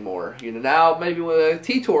fights anymore. Now maybe when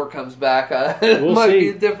T-Tor comes back, it might be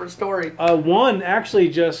a different story. One actually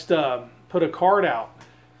just put a card out.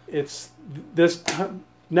 It's this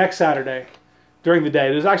next Saturday during the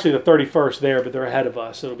day. There's actually the 31st there, but they're ahead of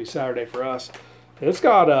us, so it'll be Saturday for us. It's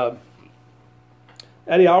got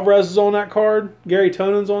Eddie Alvarez is on that card. Gary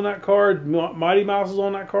Tonon's on that card. Mighty Mouse is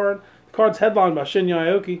on that card. The card's headlined by Shinya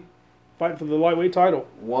Aoki, fighting for the lightweight title.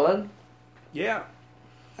 One? Yeah.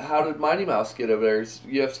 How did Mighty Mouse get over there? Is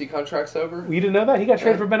UFC contracts over? You didn't know that? He got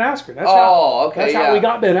traded for Ben Askren. That's okay. That's how we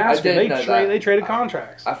got Ben Askren. I didn't know that. They traded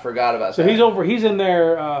contracts. I forgot about that. So he's over. He's in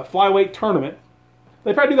their flyweight tournament.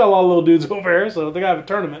 They probably got a lot of little dudes over there, so they got a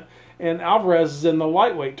tournament. And Alvarez is in the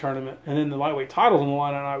lightweight tournament, and then the lightweight title's on the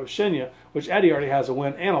line tonight with Shinya, which Eddie already has a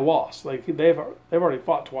win and a loss. Like they've already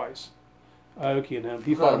fought twice. Aoki and him.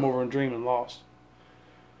 He fought him over in Dream and lost.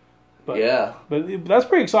 But, yeah. But that's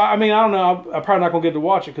pretty exciting. I mean, I don't know. I'm probably not going to get to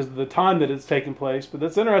watch it because of the time that it's taking place. But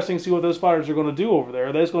that's interesting to see what those fighters are going to do over there.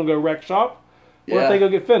 Are they just going to go wreck shop? What if they go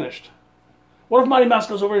get finished? What if Mighty Mouse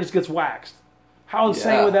goes over and just gets waxed? How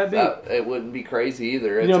insane would that be? It wouldn't be crazy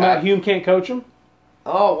either. Matt Hume can't coach him?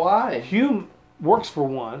 Oh, why? Hume works for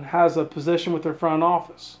one, has a position with their front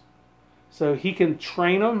office. So he can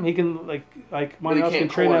train them. He can, like Mighty Mouse can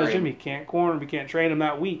train out of gym. He can't corner him. He can't train him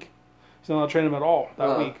that week. He's not allowed to train him at all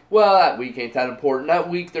that week. Well, that week ain't that important. That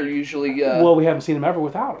week they're usually... Well, we haven't seen him ever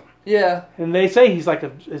without him. Yeah. And they say he's like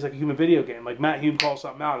a human video game. Like Matt Hume calls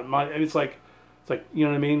something out, and it's like you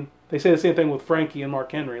know what I mean. They say the same thing with Frankie and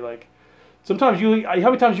Mark Henry. Like sometimes how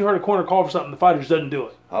many times you heard a corner call for something, the fighter just doesn't do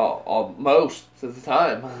it. Oh, most of the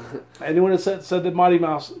time. Anyone that said that Mighty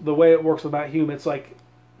Mouse, the way it works with Matt Hume, it's like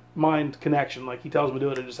mind connection. Like he tells him to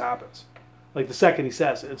do it, it just happens. Like the second he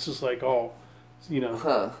says it, it's just like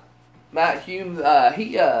Matt Hume,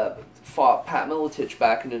 he fought Pat Miletich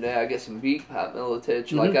back in the day, I guess, and beat Pat Miletich.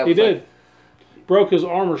 Mm-hmm. He did. Broke his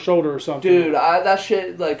arm or shoulder or something. Dude, that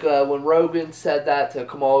shit, when Rogan said that to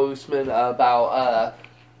Kamal Usman about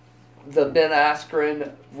the Ben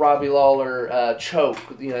Askren, Robbie Lawler choke,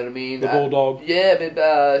 you know what I mean? The Bulldog. Yeah,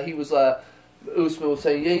 but he was... Usman was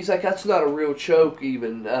saying, he's like, that's not a real choke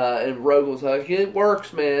even. And Rogan was like, it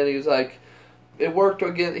works, man. He was like... it worked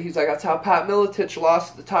again. He's like, that's how Pat Miletich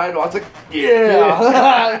lost the title. I was like,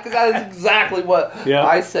 yeah. Because that is exactly what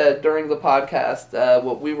I said during the podcast,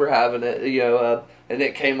 what we were having, and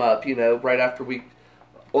it came up, right after we,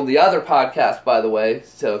 on the other podcast, by the way.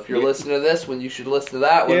 So if you're listening to this one, you should listen to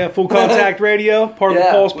that one. Yeah, Full Contact Radio, part of the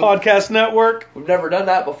Pulse Podcast Network. We've never done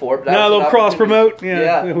that before. But no, they'll cross-promote.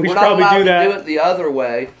 Yeah, we should probably do that. We're not allowed to do it the other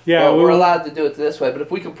way. Yeah, we're allowed to do it this way. But if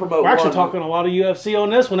we can promote, we're actually talking a lot of UFC on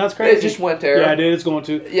this one. That's crazy. It just went there. Yeah, it is. It's going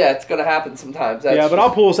to. Yeah, it's going to happen sometimes. But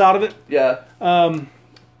I'll pull us out of it. Yeah.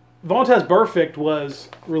 Vontaze Burfict was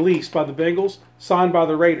released by the Bengals, signed by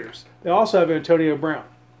the Raiders. They also have Antonio Brown.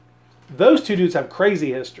 Those two dudes have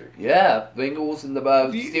crazy history. Yeah, Bengals and the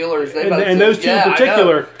Steelers. And those two in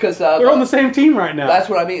particular, because they're on the same team right now. That's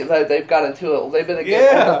what I mean. They've got into it. They've been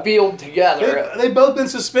on the field together. They've both been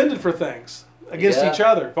suspended for things against each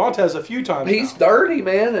other. Vontaze a few times. He's dirty,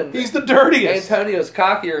 man. And he's the dirtiest. Antonio's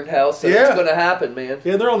cockier than hell, so it's going to happen, man.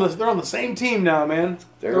 Yeah, they're on the same team now, man.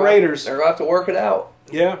 The Raiders. They're going to have to work it out.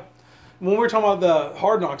 Yeah. When we were talking about the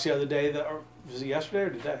Hard Knocks the other day, was it yesterday or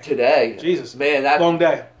today? Today. Jesus. Man, long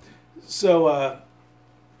day. So,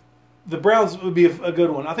 the Browns would be a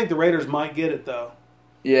good one. I think the Raiders might get it, though.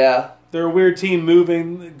 Yeah. They're a weird team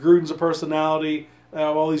moving. Gruden's a personality.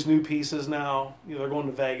 All these new pieces now. They're going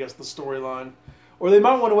to Vegas, the storyline. Or they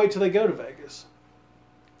might want to wait till they go to Vegas.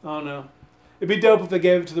 I don't know. It'd be dope if they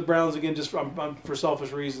gave it to the Browns again just for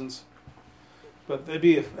selfish reasons. But it'd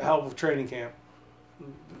be a hell of a training camp.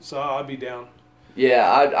 So I'd be down.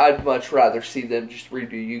 Yeah, I'd much rather see them just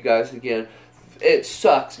redo you guys again. It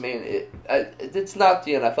sucks, man. It's not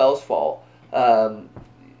the NFL's fault. It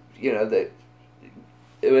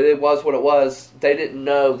was what it was. They didn't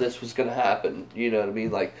know this was going to happen. You know what I mean?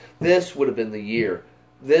 Like, this would have been the year.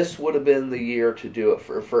 This would have been the year to do it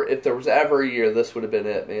for. If there was ever a year, this would have been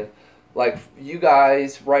it, man. Like, you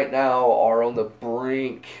guys right now are on the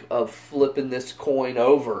brink of flipping this coin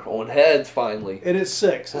over on heads finally. And it's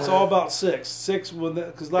 6. It's all about 6. 6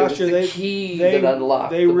 because last year that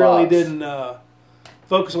unlocked they the really box. Didn't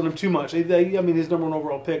focus on him too much. His number one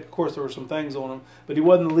overall pick. Of course, there were some things on him, but he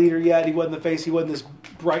wasn't the leader yet. He wasn't the face. He wasn't this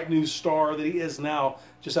bright new star that he is now.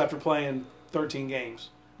 Just after playing 13 games,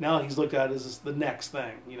 now he's looked at as the next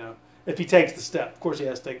thing. If he takes the step. Of course, he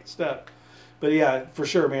has to take the step. But yeah, for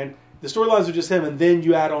sure, man. The storylines are just him, and then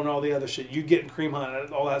you add on all the other shit. You get Kareem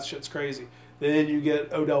Hunt, all that shit's crazy. Then you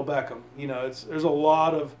get Odell Beckham. There's a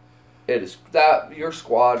lot of. It is that your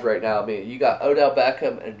squad right now, man. You got Odell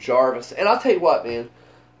Beckham and Jarvis, and I'll tell you what, man.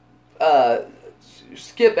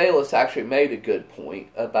 Skip Bayless actually made a good point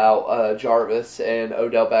about Jarvis and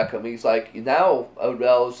Odell Beckham. He's like, now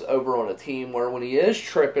Odell's over on a team where when he is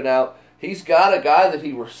tripping out, he's got a guy that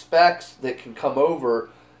he respects that can come over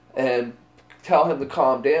and tell him to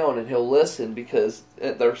calm down, and he'll listen because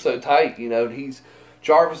they're so tight.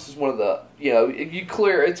 Jarvis is one of the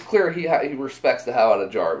it's clear he respects the hell out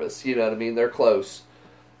of Jarvis. You know what I mean? They're close,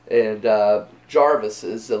 and Jarvis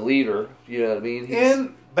is a leader. You know what I mean?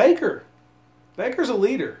 And Baker's a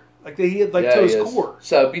leader. Like to his core.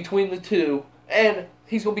 So between the two, and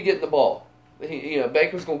he's gonna be getting the ball.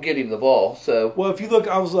 Baker's gonna get him the ball. So if you look,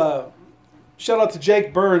 I was shout out to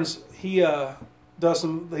Jake Burns. He does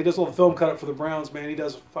all the film cut up for the Browns, man. He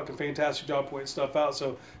does a fucking fantastic job pointing stuff out.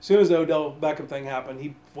 So as soon as the Odell Beckham thing happened,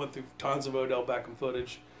 he went through tons of Odell Beckham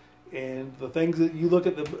footage. And the things that you look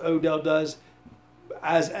at that Odell does,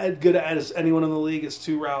 as good as anyone in the league, it's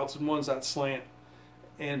 2 routes, and one's that slant.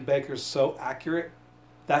 And Baker's so accurate,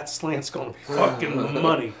 that slant's going to be fucking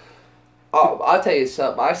money. I'll tell you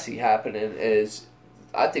something I see happening is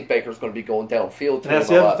I think Baker's going to be going downfield. That's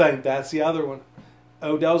the other thing. That's the other one.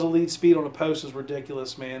 Odell's elite speed on a post is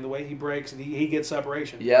ridiculous, man. The way he breaks, and he gets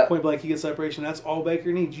separation. Yeah. Point blank, he gets separation. That's all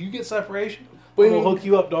Baker needs. You get separation, we'll hook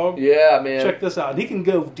you up, dog. Yeah, man. Check this out. And he can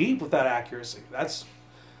go deep with that accuracy.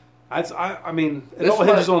 I mean, it all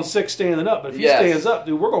hinges on 6 standing up. But if he stands up,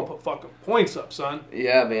 dude, we're going to put fucking points up, son.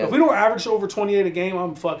 Yeah, man. If we don't average over 28 a game,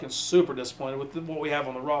 I'm fucking super disappointed with what we have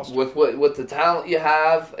on the roster. With the talent you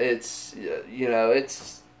have, it's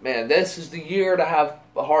man, this is the year to have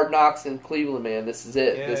Hard Knocks in Cleveland, man. This is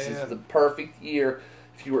it. This is the perfect year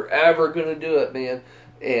if you were ever going to do it, man.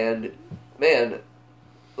 And, man,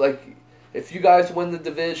 like, if you guys win the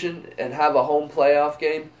division and have a home playoff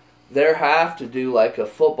game, there have to do, like, a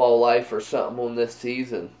football life or something on this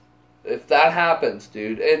season. If that happens,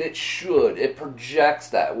 dude, and it should. It projects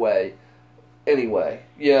that way anyway.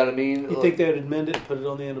 You know what I mean? You think they would amend it and put it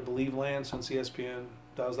on the end of Believe Land since ESPN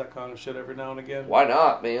does that kind of shit every now and again? Why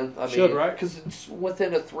not, man? I mean, right? Because it's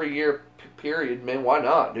within a 3-year period, man. Why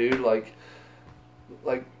not, dude? Like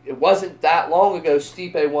it wasn't that long ago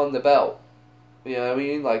Stipe won the belt. You know what I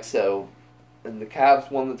mean? Like, so and the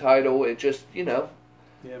Cavs won the title. It just, you know.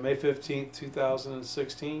 Yeah, May 15th,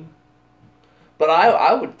 2016. But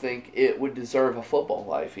I would think it would deserve a football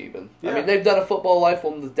life even. Yeah. I mean, they've done a football life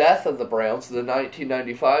on the death of the Browns, the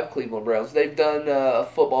 1995 Cleveland Browns. They've done a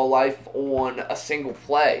football life on a single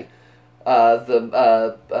play,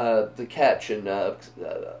 the catch and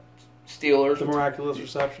Steelers. The miraculous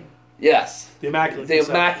reception. Yes. The immaculate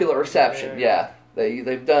reception. Immaculate reception, yeah.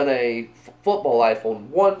 They've done a football life on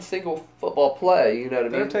one single football play, you know what I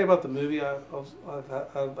mean? Did I tell you about the movie I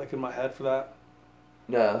had like in my head for that?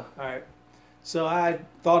 No. All right. So I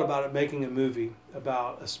thought about it, making a movie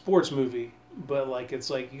about a sports movie, but like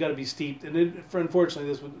it's like you got to be steeped, and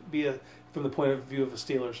unfortunately this would be from the point of view of a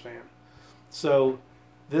Steelers fan. So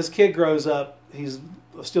this kid grows up, he's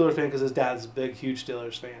a Steelers fan because his dad's a big, huge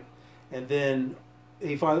Steelers fan, and then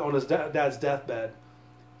he finds on his dad's deathbed,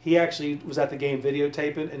 he actually was at the game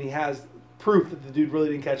videotaping, and he has proof that the dude really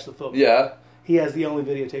didn't catch the football. Yeah. He has the only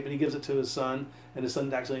videotape, and he gives it to his son, and his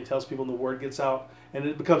son accidentally tells people, and the word gets out, and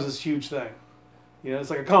it becomes this huge thing. You know,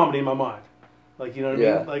 it's like a comedy in my mind. Like, you know what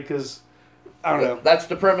I mean? Like, because, I don't know. That's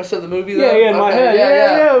the premise of the movie, though? Yeah, in my head.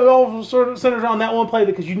 Yeah. It all sort of centers on that one play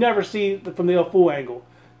because you never see it from the full angle.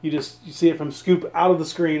 You see it from scoop out of the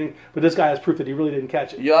screen, but this guy has proof that he really didn't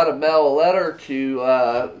catch it. You ought to mail a letter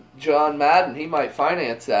to John Madden. He might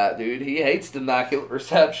finance that, dude. He hates the immaculate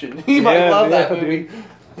reception. He might love that movie.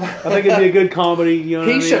 I think it'd be a good comedy. You know what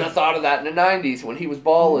I mean? He should have thought of that in the '90s when he was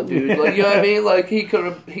balling, dude. Like, you know what I mean? Like he could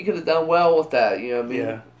have done well with that. You know what I mean?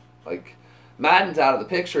 Yeah. Like Madden's out of the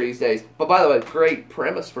picture these days. But by the way, great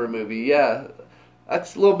premise for a movie. Yeah,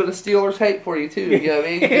 that's a little bit of Steelers hate for you too. You know what I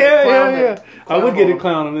mean? Yeah. I would get it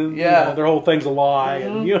clowning. And, yeah, you know, their whole thing's a lie,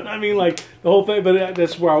 and you know what I mean? Like the whole thing. But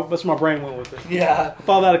that's where my brain went with it. Yeah, I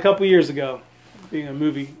thought that a couple years ago, being a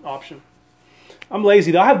movie option. I'm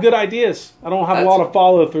lazy though. I have good ideas. I don't have a lot of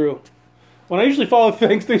follow through. When I usually follow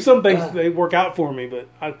things through, some things they work out for me, but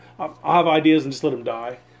I'll have ideas and just let them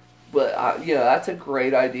die. But you know, that's a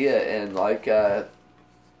great idea, and like I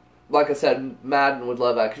said, Madden would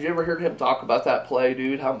love that. Cause you ever heard him talk about that play,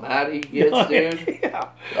 dude? How mad he gets, dude.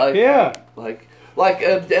 Yeah. Like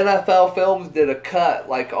NFL Films did a cut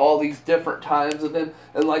like all these different times of him,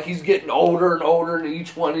 and like he's getting older and older, and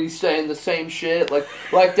each one he's saying the same shit. Like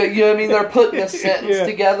you know what I mean? They're putting a sentence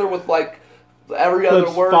together with like every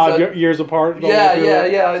other word 5 years apart.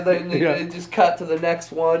 Yeah. They just cut to the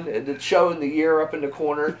next one, and it's showing the year up in the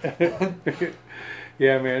corner.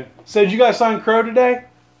 Yeah, man. So did you guys sign Crow today?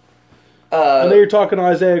 I know you're talking to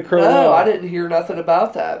Isaiah Crow. No, I didn't hear nothing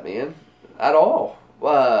about that, man, at all.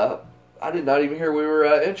 I did not even hear we were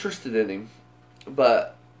interested in him,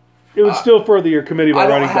 but it would still further your committee by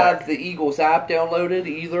running back. I don't have the Eagles app downloaded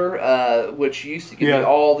either, which used to give me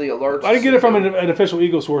all the alerts. I didn't get it from an official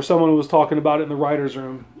Eagles source. Someone was talking about it in the writers'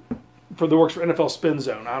 room for the works for NFL Spin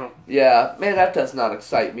Zone. I don't. Yeah, man, that does not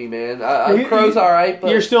excite me, man. Crow's all right,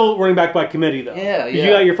 but you're still running back by committee though. Yeah.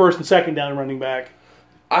 You got your first and second down running back.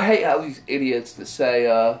 I hate how these idiots that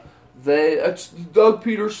say it's Doug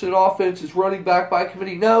Peterson offense is running back by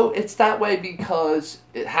committee. No, it's that way because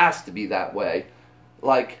it has to be that way.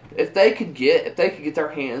 Like if they could get their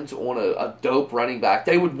hands on a dope running back,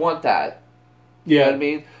 they would want that. You know what I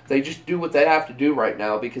mean? They just do what they have to do right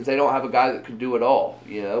now because they don't have a guy that can do it all.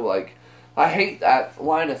 You know, like I hate that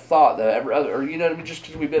line of thought that or you know what I mean? Just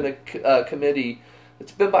because we've been a committee.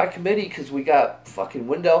 It's been by committee because we got fucking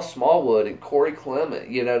Wendell Smallwood and Corey Clement.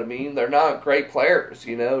 You know what I mean? They're not great players,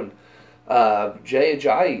 you know. And Jay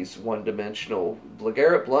Ajayi's one-dimensional.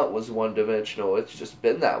 LeGarrette Blount was one-dimensional. It's just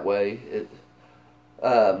been that way.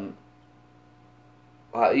 You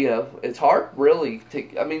know, it's hard really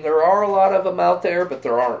to. I mean, there are a lot of them out there, but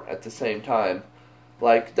there aren't at the same time.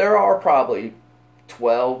 Like there are probably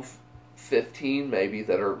 12, 15 maybe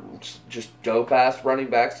that are just dope-ass running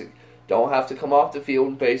backs that don't have to come off the field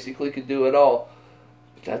and basically can do it all.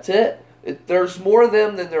 But that's it. There's more of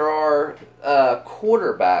them than there are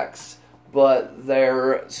quarterbacks, but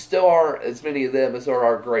there still aren't as many of them as there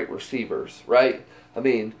are great receivers, right? I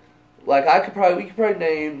mean, like we could probably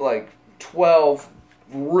name like 12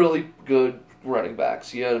 really good running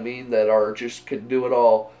backs, you know what I mean, that are just can do it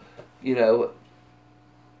all, you know.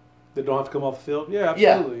 They don't have to come off the field? Yeah,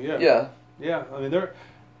 absolutely. Yeah. I mean,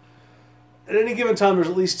 at any given time, there's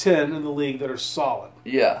at least 10 in the league that are solid.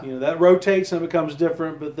 Yeah. You know, that rotates and it becomes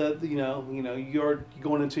different, but that you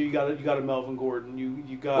going into you got a Melvin Gordon,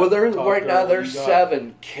 you got there's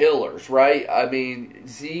 7 killers, right? I mean,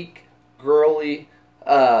 Zeke, Gurley,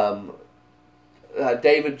 David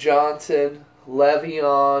Johnson,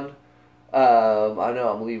 Le'Veon. I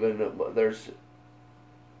know I'm leaving. There's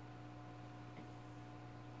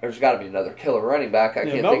there's got to be another killer running back. I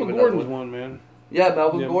can't Melvin think of another Gordon's one. one, man. Yeah,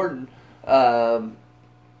 Melvin Gordon.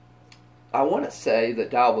 I want to say that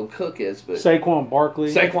Dalvin Cook is, but Saquon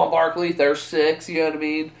Barkley, there's 6. You know what I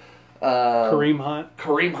mean?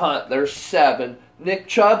 Kareem Hunt, there's 7. Nick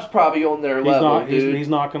Chubb's probably on their level, dude. He's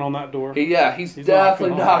knocking on that door. He's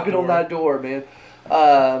definitely knocking on that door, man.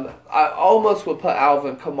 I almost would put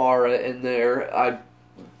Alvin Kamara in there.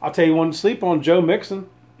 I'll tell you one to sleep on, Joe Mixon.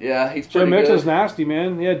 Yeah, he's pretty Joe Mixon's good. nasty,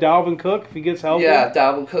 man. Yeah, Dalvin Cook, if he gets healthy. Yeah,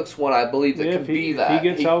 Dalvin Cook's one I believe that can be that. If he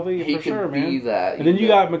gets healthy, he for can sure, man. be that. And then you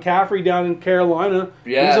got McCaffrey down in Carolina.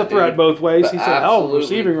 Yeah, he's a threat both ways. He's a hell of a absolutely.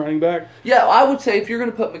 receiving running back. Yeah, I would say if you're going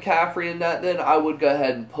to put McCaffrey in that, then I would go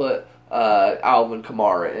ahead and put Alvin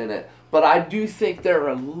Kamara in it. But I do think they're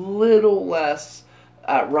a little less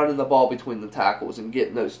at running the ball between the tackles and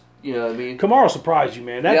getting those, you know what I mean? Remember surprised you,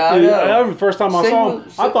 man. That Yeah, dude, I know. the first time I saw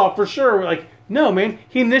him, I thought for sure, like, no, man,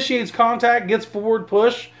 he initiates contact, gets forward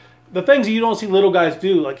push. The things you don't see little guys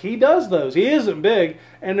do, like, he does those. He isn't big,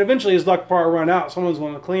 and eventually his luck probably run out. Someone's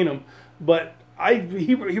going to clean him. But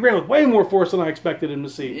he ran with way more force than I expected him to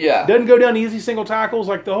see. Yeah. Doesn't go down easy single tackles,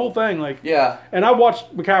 like the whole thing. Like, Yeah. And I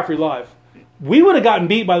watched McCaffrey live. We would have gotten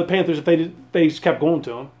beat by the Panthers if they just kept going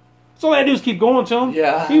to him. So all they had to do is keep going to him.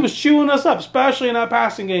 Yeah. He was chewing us up, especially in that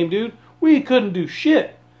passing game, dude. We couldn't do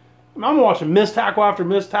shit. I'm watching missed tackle after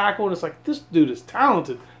missed tackle, and it's like, this dude is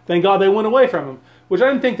talented. Thank God they went away from him, which I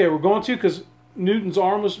didn't think they were going to because Newton's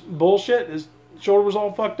arm was bullshit. His shoulder was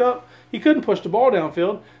all fucked up. He couldn't push the ball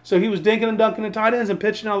downfield, so he was dinking and dunking in tight ends and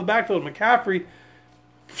pitching out of the backfield. McCaffrey,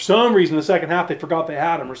 for some reason, in the second half, they forgot they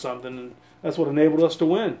had him or something, and that's what enabled us to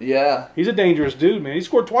win. Yeah. He's a dangerous dude, man. He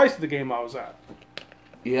scored twice at the game I was at.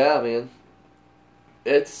 Yeah, man.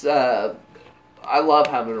 It's I love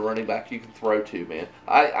having a running back you can throw to, man.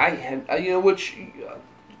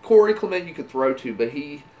 Corey Clement you could throw to, but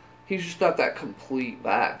he's just not that complete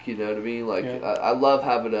back. You know what I mean? Like I love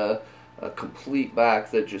having a complete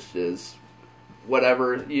back that just is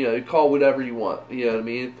whatever. You know, call whatever you want. You know what I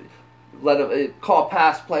mean? Let him call a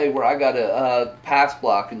pass play where I got a pass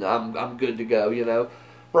block and I'm good to go. You know.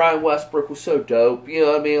 Brian Westbrook was so dope, you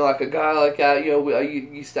know what I mean? Like a guy like that, you know, we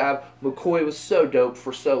used to have McCoy was so dope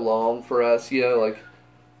for so long for us, you know. Like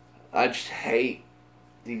I just hate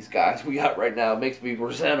these guys we got right now. It makes me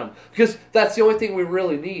resent them because that's the only thing we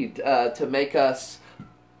really need to make us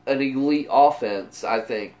an elite offense. I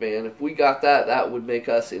think, man, if we got that, that would make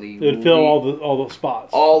us an elite. It'd fill all the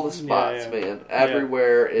spots. All the spots, man.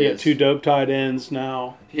 Everywhere is. Yeah, 2 dope tight ends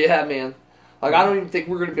now. Yeah, man. Like, I don't even think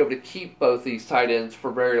we're going to be able to keep both these tight ends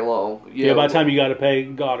for very long. By the time you got to pay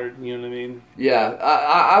Goddard, you know what I mean? Yeah,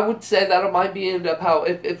 I would say that might be end up how,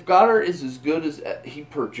 if Goddard is as good as he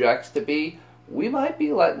projects to be, we might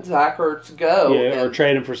be letting Zach Ertz go. Yeah, or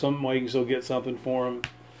trade him for something while you can still get something for him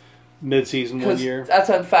mid-season 1 year. That's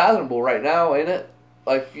unfathomable right now, ain't it?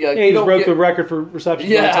 He just broke the record for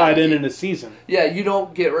receptions on tight end in a season. Yeah, you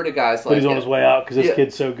don't get rid of guys like that. But he's on his way out because this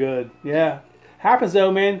kid's so good. Yeah. Happens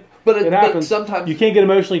though, man. But it happens. But sometimes you can't get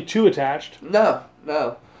emotionally too attached. No.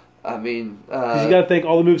 I mean, you got to think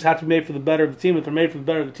all the moves have to be made for the better of the team. If they're made for the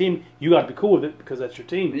better of the team, you got to be cool with it because that's your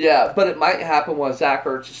team. Yeah, but it might happen while Zach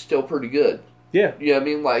Ertz is still pretty good. Yeah. You know what I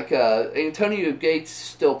mean? Like, Antonio Gates is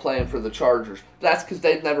still playing for the Chargers. That's because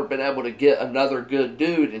they've never been able to get another good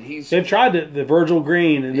dude, and they've tried the Virgil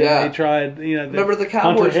Green, and then they tried, remember the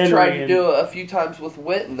Cowboys tried to do it a few times with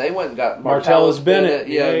Witt, and they went and got Martellus Bennett.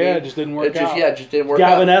 It just didn't work out. Just didn't work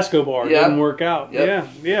Gavin out. Escobar didn't work out. Yep.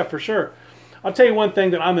 Yeah, for sure. I'll tell you one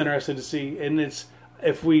thing that I'm interested to see, and it's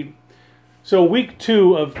so week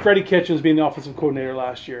 2 of Freddie Kitchens being the offensive coordinator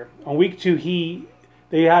last year. On week 2,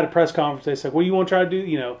 they had a press conference. They said, "What do you want to try to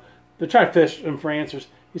do?" They're trying to fish him for answers.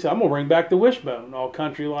 He said, "I'm gonna bring back the wishbone." All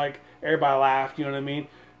country like, everybody laughed. You know what I mean?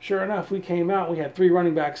 Sure enough, we came out. We had 3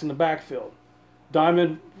 running backs in the backfield,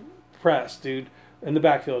 diamond press, dude, in the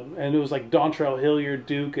backfield, and it was like Dontrell Hilliard,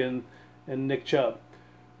 Duke, and Nick Chubb.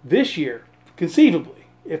 This year, conceivably,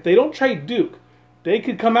 if they don't trade Duke, they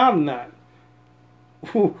could come out in that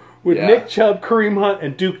with Nick Chubb, Kareem Hunt,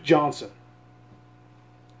 and Duke Johnson.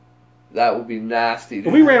 That would be nasty.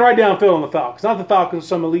 We ran right downfield on the Falcons. Not the Falcons,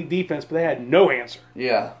 some elite defense, but they had no answer.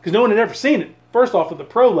 Yeah. Because no one had ever seen it. First off, at the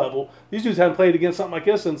pro level, these dudes hadn't played against something like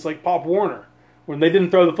this since like Pop Warner, when they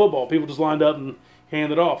didn't throw the football. People just lined up and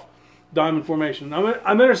handed off. Diamond formation. I'm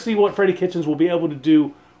interested to see what Freddie Kitchens will be able to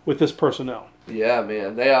do with this personnel. Yeah,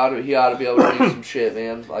 man. He ought to be able to do some shit,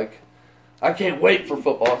 man. Like, I can't wait for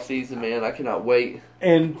football season, man. I cannot wait.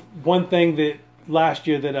 And one thing that last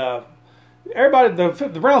year that everybody,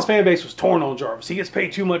 the Browns fan base was torn on Jarvis. He gets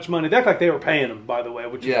paid too much money. They act like they were paying him, by the way,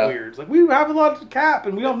 which is weird. It's like, we have a lot of cap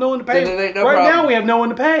and we don't have no one to pay. Right now we have no one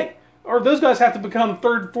to pay. or those guys have to become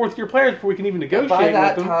third, fourth year players before we can even negotiate By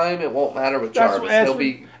that with them. time, it won't matter with Jarvis. He'll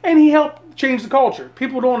be. And he helped change the culture.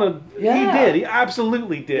 People don't want to. Yeah. He did. He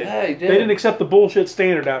absolutely did. Yeah, he did. They didn't accept the bullshit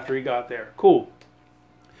standard after he got there. Cool.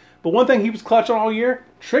 But one thing he was clutch on all year: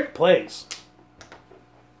 trick plays.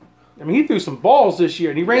 I mean, he threw some balls this year,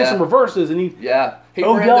 and he ran some reverses, and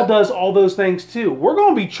Odell does all those things too. We're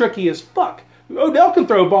going to be tricky as fuck. Odell can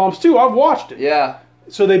throw bombs too. I've watched it. Yeah.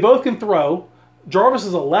 So they both can throw. Jarvis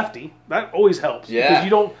is a lefty. That always helps. Yeah. Because you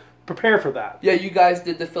don't prepare for that. Yeah, you guys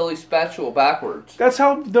did the Philly special backwards. That's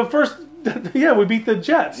how the first... Yeah, we beat the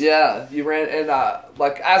Jets. Yeah, you ran... And,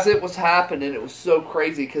 as it was happening, it was so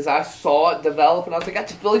crazy because I saw it develop, and I was like,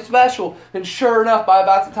 that's a Philly special. And sure enough, by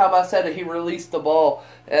about the time I said it, he released the ball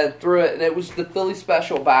and threw it, and it was the Philly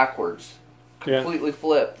special backwards. Completely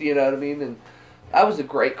flipped, you know what I mean? And that was a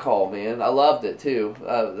great call, man. I loved it, too.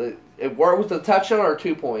 It worked with a touchdown or a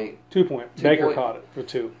 2-point? 2-point. Baker caught it for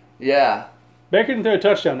 2. Yeah. Baker didn't throw a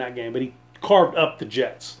touchdown that game, but he carved up the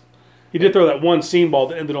Jets. He did throw that one seam ball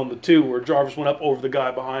that ended on the 2 where Jarvis went up over the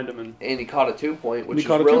guy behind him. And he caught a 2-point, which is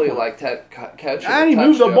really like catching and he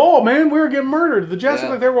moved the ball, man. We were getting murdered. The Jets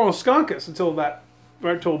looked like they were going to skunk us until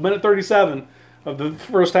minute 37 of the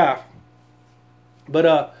first half.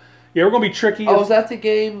 But, we're going to be tricky. Oh, was that the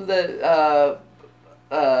game that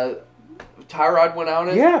Tyrod went out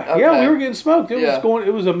in? Yeah, okay. Yeah, we were getting smoked.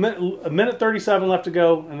 It was a minute 37 left to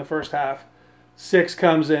go in the first half. 6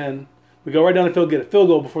 comes in. We go right down the field, get a field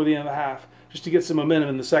goal before the end of the half, just to get some momentum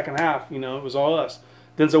in the second half. You know, it was all us.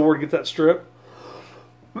 Denzel Ward gets that strip.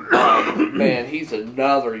 Man, he's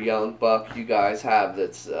another young buck you guys have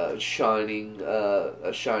that's shining,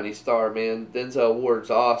 a shiny star, man. Denzel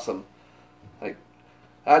Ward's awesome.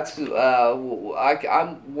 That's I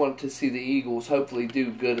want to see the Eagles hopefully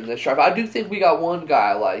do good in this draft. I do think we got one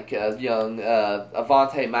guy like young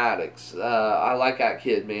Avonte Maddox. I like that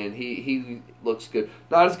kid, man. He looks good.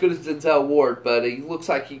 Not as good as Denzel Ward, but he looks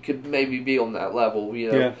like he could maybe be on that level.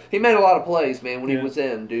 You know, he made a lot of plays, man, when he was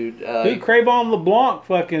in, dude. Crayvon LeBlanc,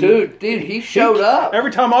 fucking dude, he showed up.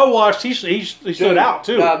 Every time I watched, he stood out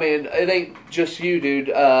too. No, man, it ain't just you, dude.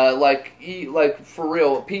 Like for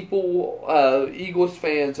real, people, Eagles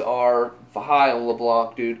fans are high on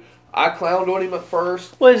LeBlanc, dude. I clowned on him at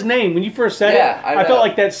first. Well, his name, when you first said it, I felt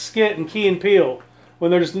like that skit in Key and Peele when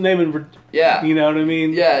they're just naming, you know what I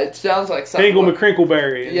mean? Yeah, it sounds like something. Dingle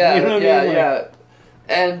McCrinkleberry. Yeah, you know what I mean? Yeah.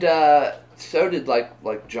 And so did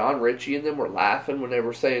like John Ritchie and them were laughing when they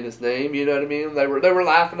were saying his name. You know what I mean? They were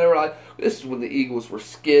laughing. They were like, "This is when the Eagles were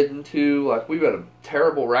skidding too. Like we've got a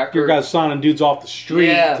terrible record." Your guys signing dudes off the street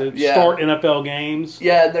to start NFL games.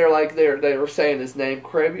 Yeah, and they're like they were saying his name,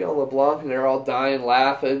 Crayvon LeBlanc, and they're all dying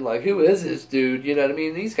laughing. Like, who is this dude? You know what I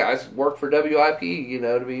mean? These guys work for WIP. You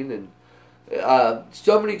know what I mean? And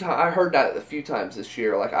so many times I heard that a few times this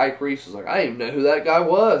year. Like Ike Reese was like, "I didn't even know who that guy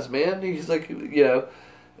was, man." He's like, you know.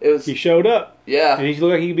 He showed up. Yeah. And he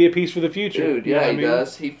looked like he could be a piece for the future. Dude, yeah, he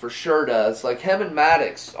does. He for sure does. Like, him and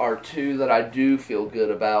Maddox are two that I do feel good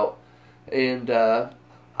about. And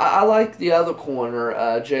I like the other corner,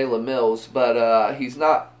 Jalen Mills, but he's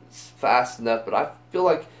not fast enough. But I feel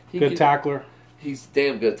like he Good tackler. He's a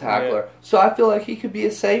damn good tackler. Yeah. So I feel like he could be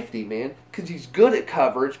a safety, man, because he's good at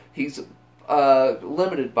coverage. He's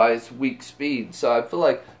limited by his weak speed. So I feel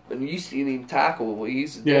like when you see him tackle,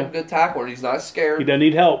 he's a damn good tackler, and he's not scared. He doesn't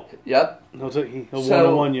need help. Yep. He'll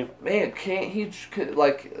one-on-one you. Man, can't he,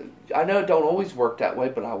 like, I know it don't always work that way,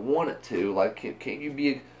 but I want it to. Like, can't you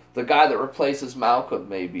be the guy that replaces Malcolm,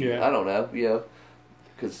 maybe? Yeah. I don't know, you know,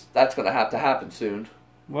 because that's going to have to happen soon.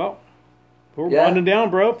 Well, we're winding down,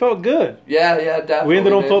 bro. It felt good. Yeah, definitely. We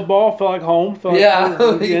ended on football, felt like home.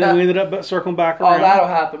 We ended up circling back around. Oh, that'll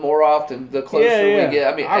happen more often the closer we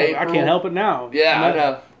get. I mean, I can't help it now. Yeah, I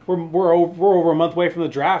know. We're over a month away from the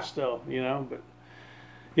draft still, you know. But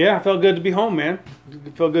yeah, it felt good to be home, man.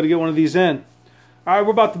 It felt good to get one of these in. All right,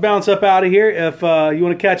 we're about to bounce up out of here. If you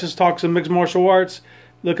want to catch us, talk some mixed martial arts,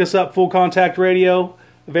 look us up, Full Contact Radio.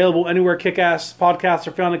 Available anywhere kick-ass podcasts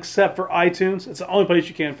are found except for iTunes. It's the only place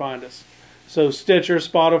you can find us. So Stitcher,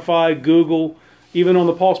 Spotify, Google, even on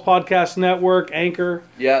the Pulse Podcast Network, Anchor,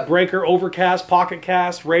 Breaker, Overcast, Pocket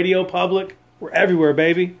Cast, Radio Public. We're everywhere,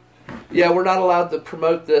 baby. Yeah, we're not allowed to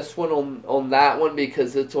promote this one on that one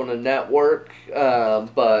because it's on a network,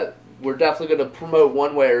 but we're definitely going to promote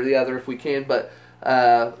one way or the other if we can, but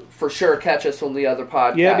for sure catch us on the other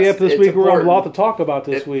podcast. Yep, this week we're going to have a lot to talk about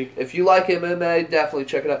this week. If you like MMA, definitely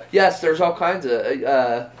check it out. Yes, there's all kinds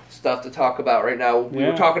of stuff to talk about right now. We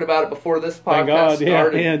were talking about it before this podcast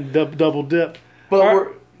started. And double dip.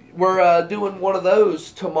 But we're doing one of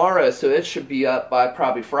those tomorrow, so it should be up by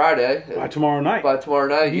probably Friday. By tomorrow night. By tomorrow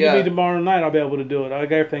night, You yeah. give me tomorrow night, I'll be able to do it. I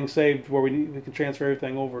got everything saved where we can transfer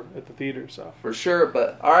everything over at the theater. So For sure,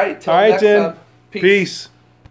 but all right, till all right, next Tim. time. Peace.